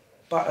today,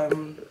 but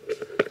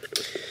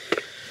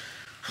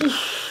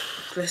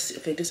let's see.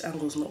 Okay, this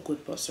angle's not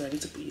good, but sorry, I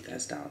need to put you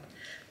guys down.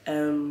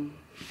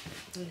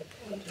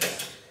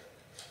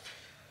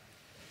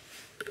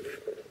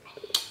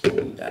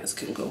 You guys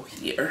can go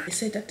here. They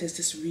say that there's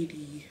this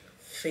really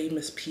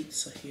famous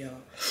pizza here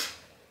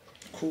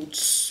called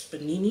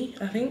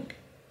Spanini, I think.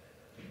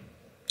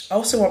 I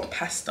also want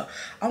pasta.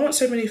 I want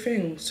so many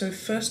things. So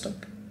first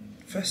up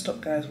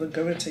guys, we're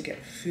going to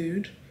get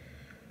food.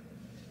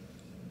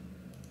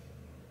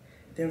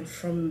 Then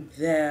from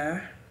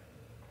there,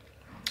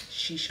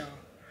 shisha.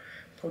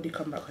 Probably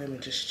come back home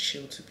and just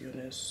chill, to be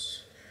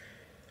honest.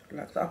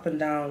 Like the up and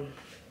down,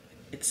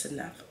 it's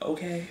enough,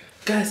 okay?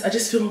 Guys, I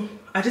just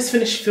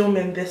finished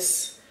filming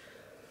this.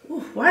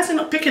 Ooh, why is it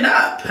not picking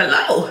up?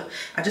 Hello.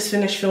 I just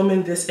finished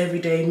filming this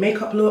everyday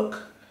makeup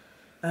look.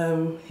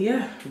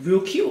 Yeah,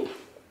 real cute.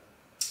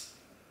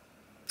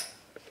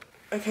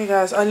 Okay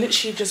guys, I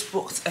literally just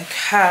booked a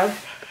cab.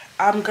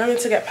 I'm going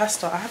to get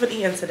pasta. I haven't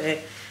eaten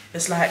today.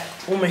 It's like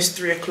almost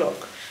 3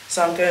 o'clock.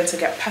 So I'm going to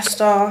get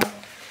pasta.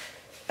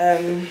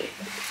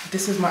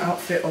 This is my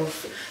outfit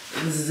of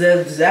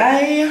the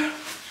day.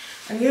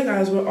 And yeah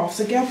guys, we're off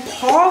to get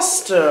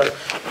pasta.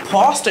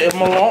 Pasta in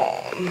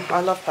Milan. I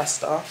love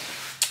pasta.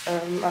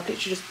 I've literally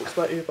just booked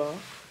my Uber.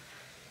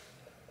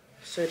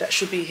 So that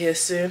should be here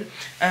soon.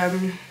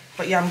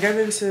 But yeah, I'm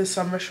going to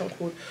some restaurant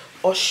called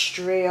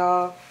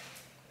Austria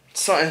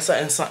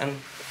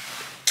something.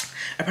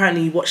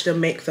 Apparently you watch them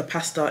make the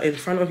pasta in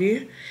front of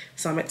you.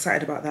 So I'm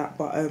excited about that.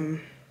 But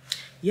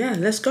yeah,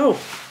 let's go.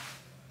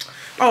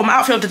 Oh, my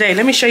outfit of the day.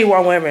 Let me show you what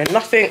I'm wearing.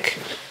 Nothing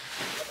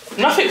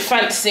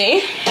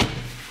fancy.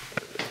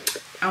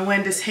 I'm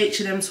wearing this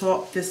H&M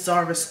top, this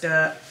Zara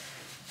skirt,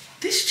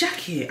 this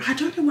jacket. I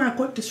don't know where I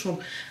got this from.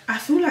 I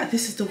feel like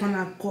this is the one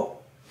I got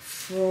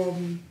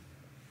from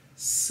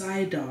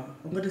Cider.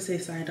 I'm gonna say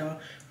Cider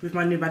with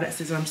my new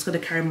balances, and I'm just gonna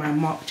carry my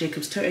Marc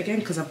Jacobs tote again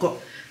because I've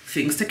got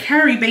things to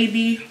carry,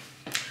 baby.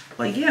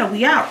 But yeah,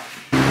 we out.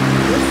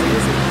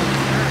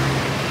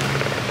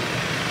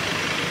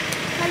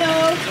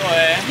 Hello.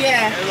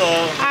 Yeah.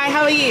 Hello. Hi,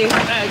 how are you?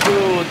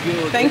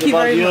 Good. Thank you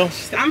very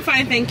much. I'm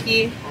fine, thank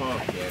you.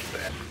 Oh, yes.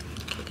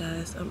 Okay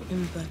guys, I'm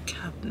in the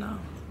cab now.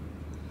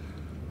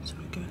 So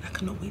we're going. I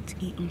cannot wait to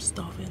eat. I'm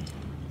starving.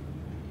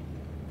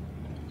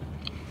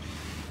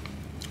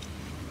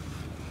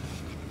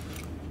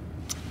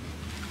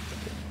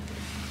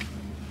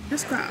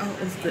 Just got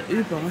out of the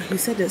Uber. He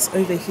said it's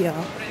over here.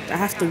 I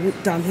have to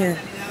walk down here.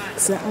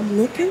 So I'm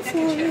looking for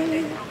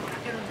it.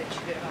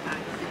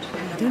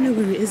 I don't know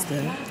where it is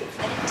though.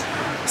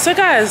 So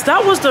guys,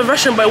 that was the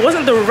restaurant, but it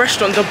wasn't the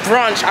restaurant, the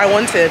brunch I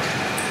wanted.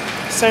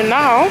 So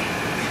now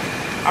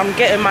I'm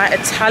getting my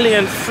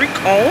Italian freak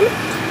on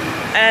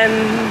and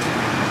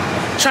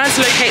trying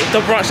to locate the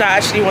brunch that I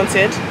actually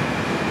wanted.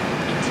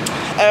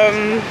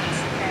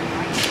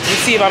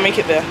 Let's see if I make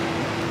it there. I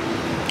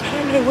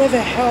don't know where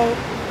the hell.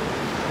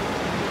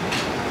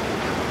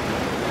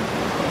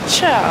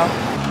 Ciao.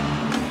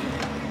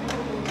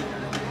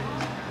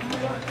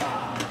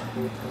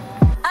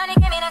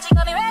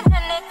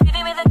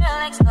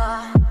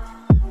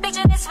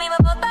 Picture this, we were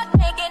both butt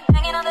naked,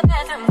 banging on the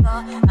bathroom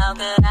floor. How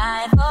could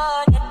I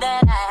forget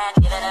that I had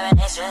given her an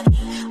extra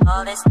key?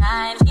 All this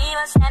time she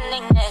was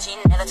standing there, she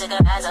never took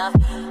her eyes off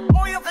me.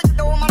 Oh, you play the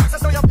door, my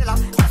sister, your pillar.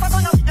 If I saw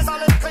your feet, it's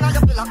all in clean on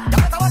your pillar. You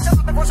better watch your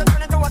before she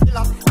turn into a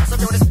killer. So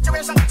do the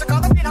situation that you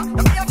call the winner.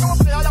 The way I do a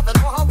play, I have to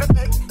know how to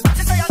play.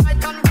 She say your night,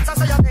 convince her,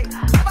 say your day.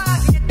 Never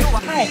I get to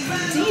her. Hi,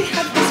 do you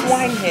have this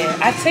wine here?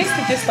 I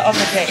tasted this the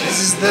other day.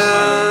 This is the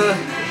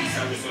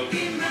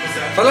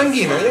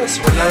Falangina, yes.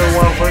 Another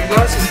one for a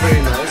glass is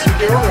very nice. If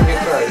you want, you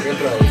can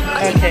try.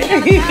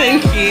 Okay,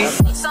 thank you.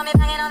 She saw me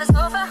banging on the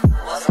sofa.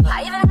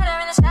 I even had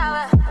her in the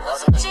shower.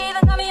 She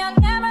even got me on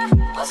camera.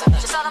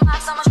 She saw the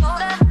marks on my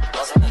shoulder.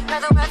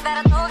 Heard the words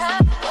that I told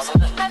her.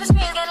 Heard the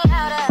screams getting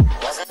louder.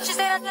 She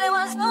stayed until it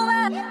was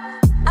over.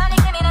 Honey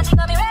came in and she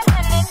got me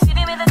red-handed,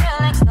 sleeping with the girl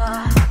next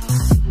door.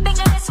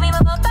 Picture this, we were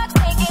both butt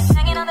naked,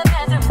 hanging on the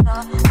bathroom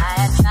floor.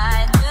 I had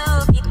tried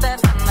to keep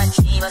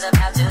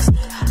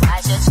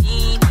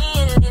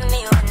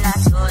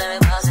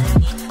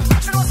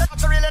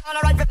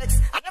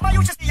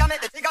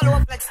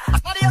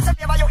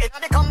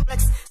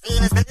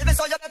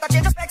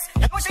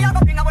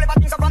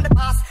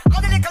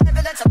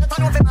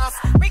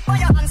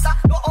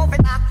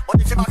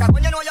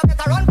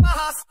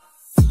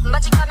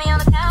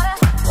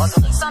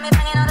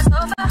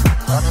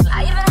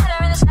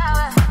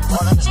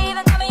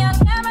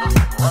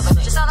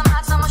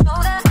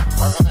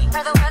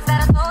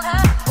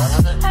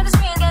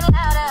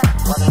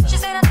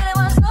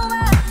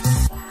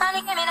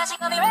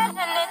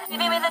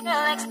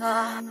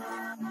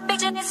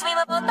Guys,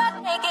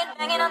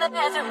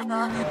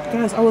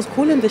 I was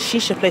calling the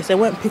shisha place, they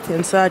weren't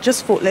picking, so I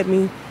just thought let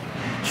me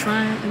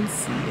try and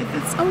see if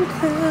it's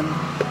open.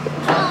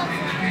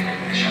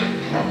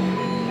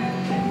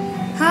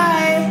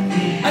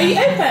 Hi, are you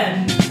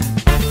open?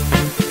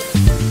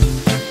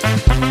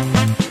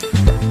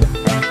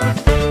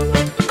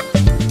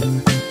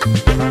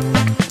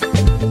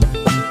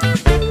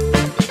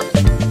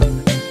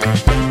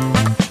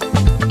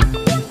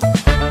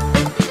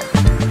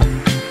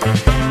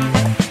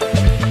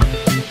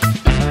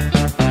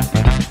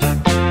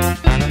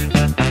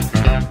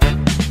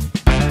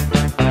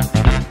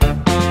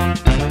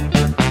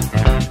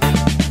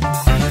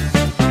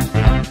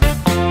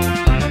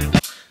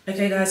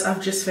 Okay guys,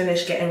 I've just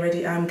finished getting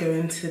ready. I'm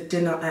going to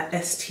dinner at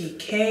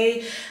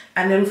STK,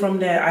 and then from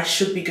there I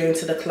should be going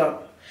to the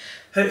club.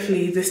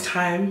 Hopefully this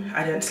time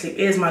I don't sleep.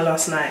 It is my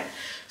last night,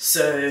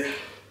 so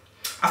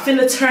I'm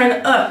finna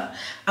turn up.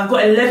 I've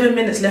got 11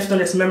 minutes left on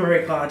this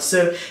memory card,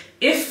 so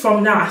if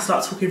from now I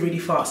start talking really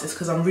fast, it's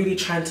because I'm really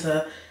trying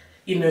to,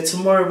 you know,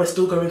 tomorrow we're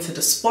still going to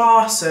the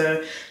spa,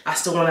 so I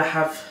still want to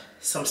have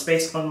some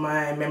space on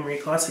my memory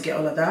card to get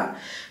all of that.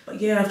 But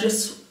yeah, I've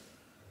just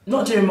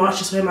not doing much,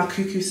 just wearing my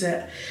cuckoo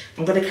set.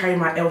 I'm gonna carry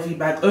my LV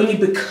bag only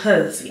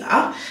because,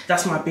 yeah,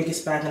 that's my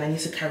biggest bag and I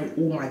need to carry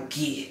all my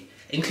gear,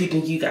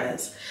 including you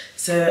guys.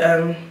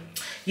 So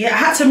yeah, I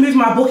had to move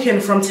my booking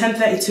from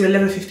 10:30 to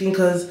 11:15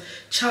 because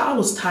I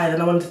was tired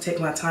and I wanted to take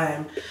my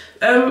time.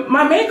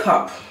 My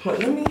makeup, wait,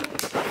 let me,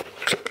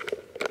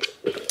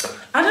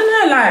 I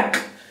don't know,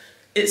 like,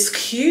 it's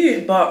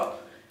cute,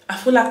 but I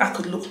feel like I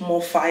could look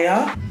more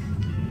fire.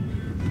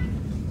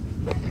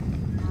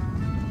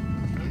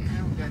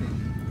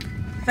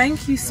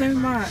 Thank you so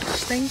much.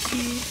 Thank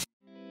you.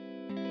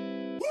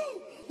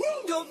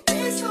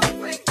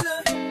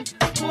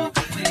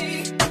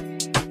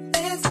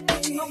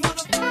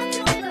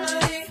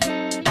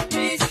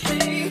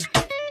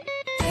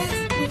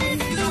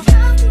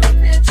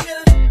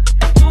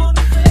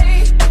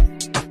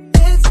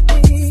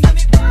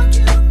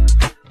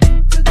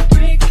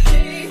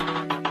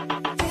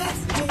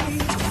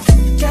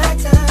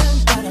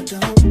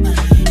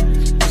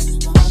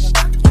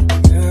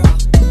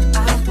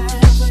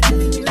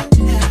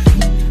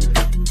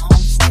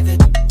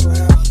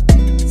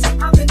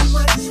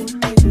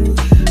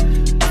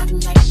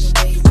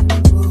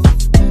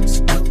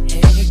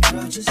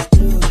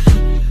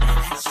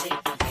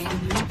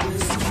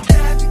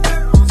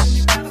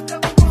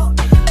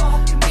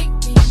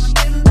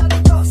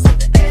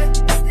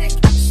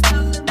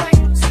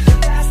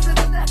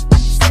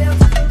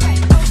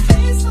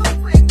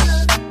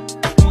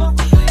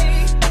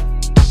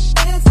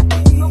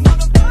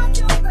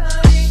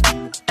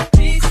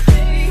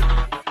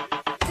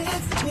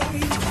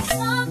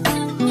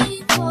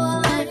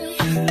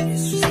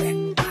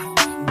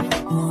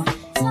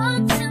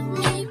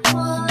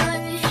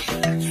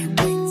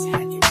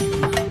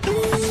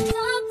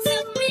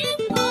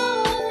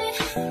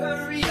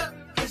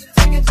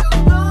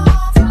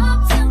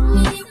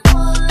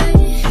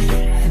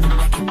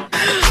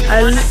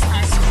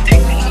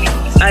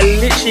 I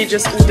literally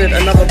just ordered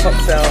another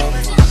cocktail.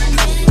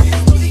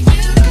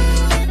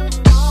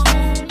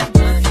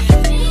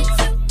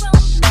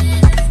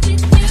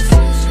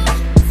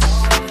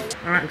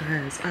 Alright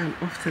guys, I am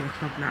off to the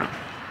club now.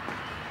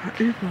 My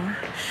Uber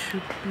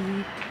should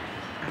be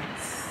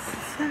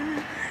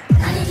outside.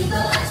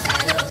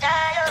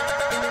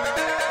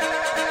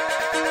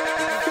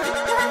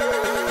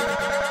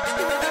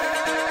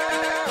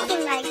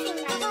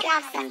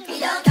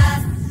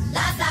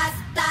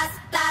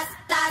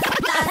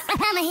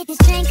 I'ma hit this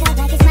drink up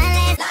like it's my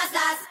last.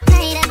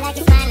 Turn it up like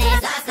it's my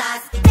last. Fast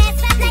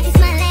like it's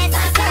my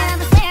last.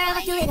 Stare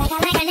over to it like I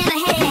never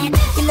had it.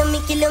 Kilo me,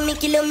 kilo me,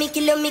 kilo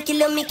me, kilo me,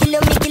 kilo me,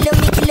 kilo me, kilo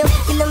me, kilo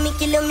me,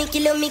 kilo me,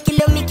 kilo me, kilo me,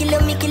 kilo me, kilo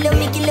me, kilo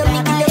me, kilo.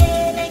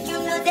 Make you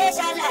know they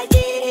shall like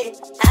it.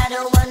 I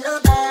don't want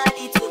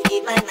nobody to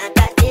keep my man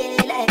back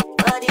daily life.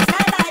 But it's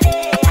not my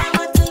day. I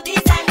want to be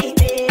silent.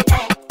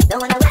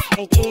 Don't wanna waste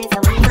my days. I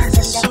want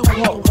to spend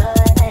them on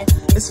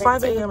the It's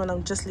 5 AM and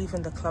I'm just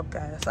leaving the club,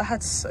 guys. I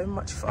had so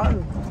much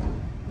fun.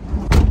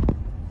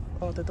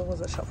 Oh, the door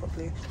wasn't shut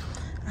properly.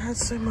 I had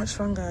so much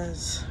fun,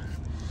 guys.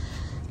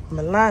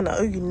 Milan, I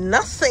owe you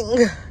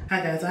nothing. Hi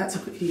guys, I had to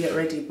quickly get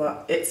ready,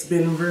 but it's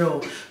been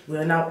real.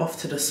 We're now off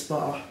to the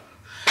spa.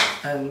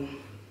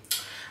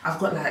 I've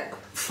got like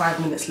 5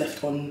 minutes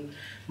left on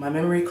my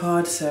memory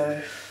card, so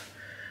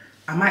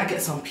I might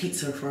get some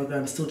pizza before I go.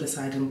 I'm still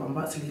deciding, but I'm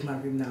about to leave my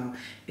room now.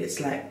 It's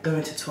like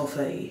going to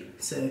 12:30,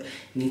 so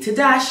need to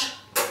dash.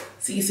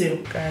 See you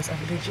soon. Guys,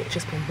 I've legit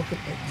just been booking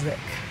exec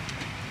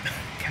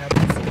cabs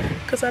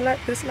because I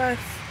like this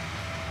life.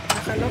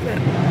 Like, I love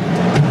it.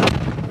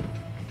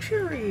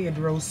 Period,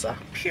 Rosa.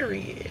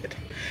 Period.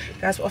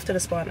 Guys, we're off to the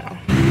spa now.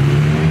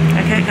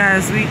 Okay,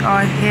 guys, we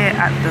are here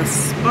at the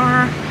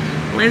spa.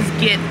 Let's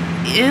get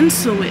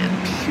into it.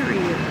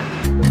 Period.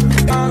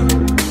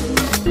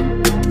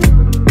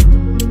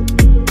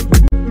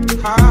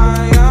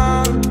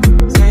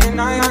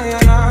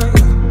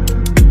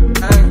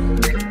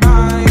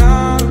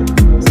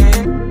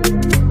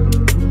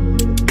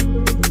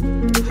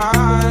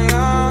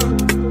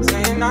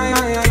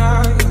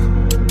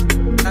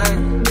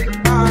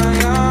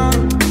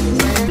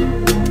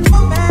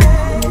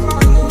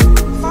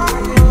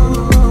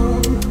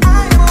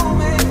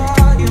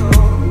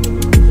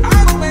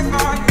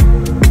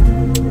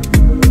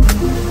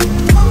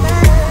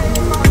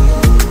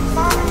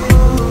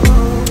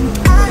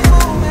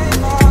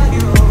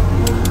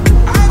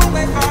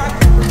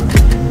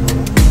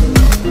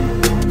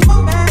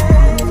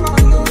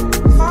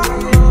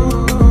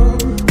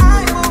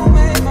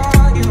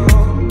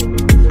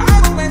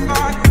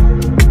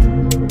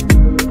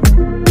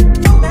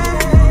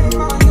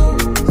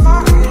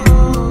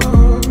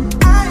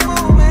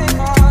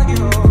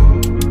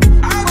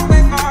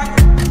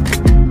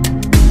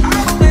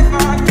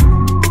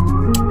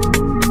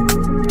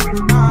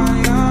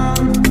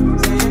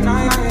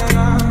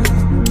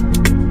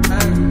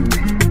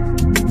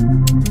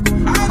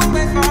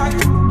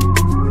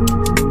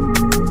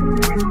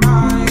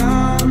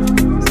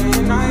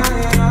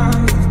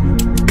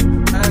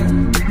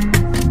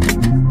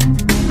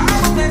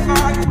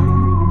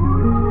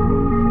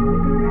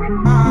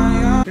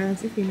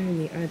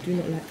 me, I do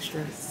not like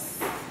stress.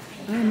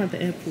 I am at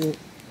the airport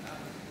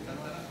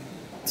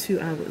 2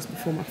 hours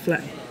before my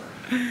flight,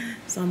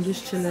 so I'm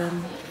just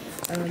chilling.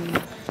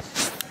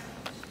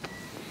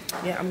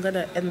 Yeah, I'm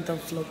gonna end the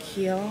vlog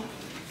here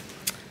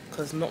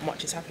because not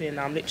much is happening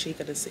now. I'm literally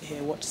gonna sit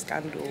here, watch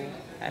Scandal,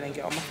 and then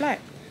get on my flight.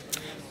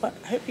 But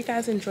I hope you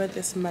guys enjoyed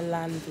this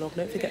Milan vlog.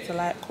 Don't forget to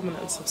like, comment,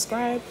 and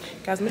subscribe.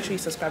 Guys, make sure you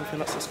subscribe if you're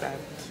not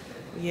subscribed.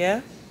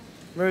 Yeah?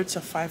 Road to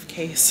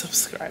 5K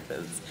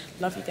subscribers.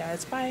 Love you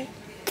guys. Bye.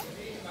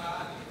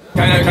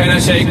 Kinda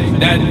shake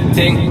that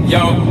thing,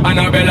 yo.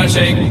 Annabella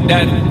shake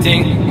that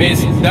thing.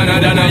 Miss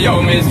Donna,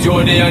 yo. Miss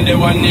Jody and the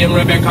one named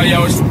Rebecca,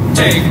 yo.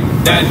 Shake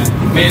that,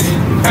 Miss.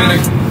 Kinda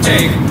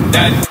shake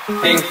that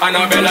thing.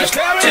 Annabella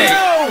shake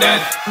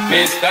that.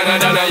 Miss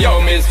Donna,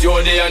 yo. Miss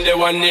Jody and the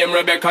one named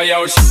Rebecca,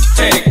 yo.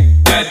 Shake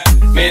that.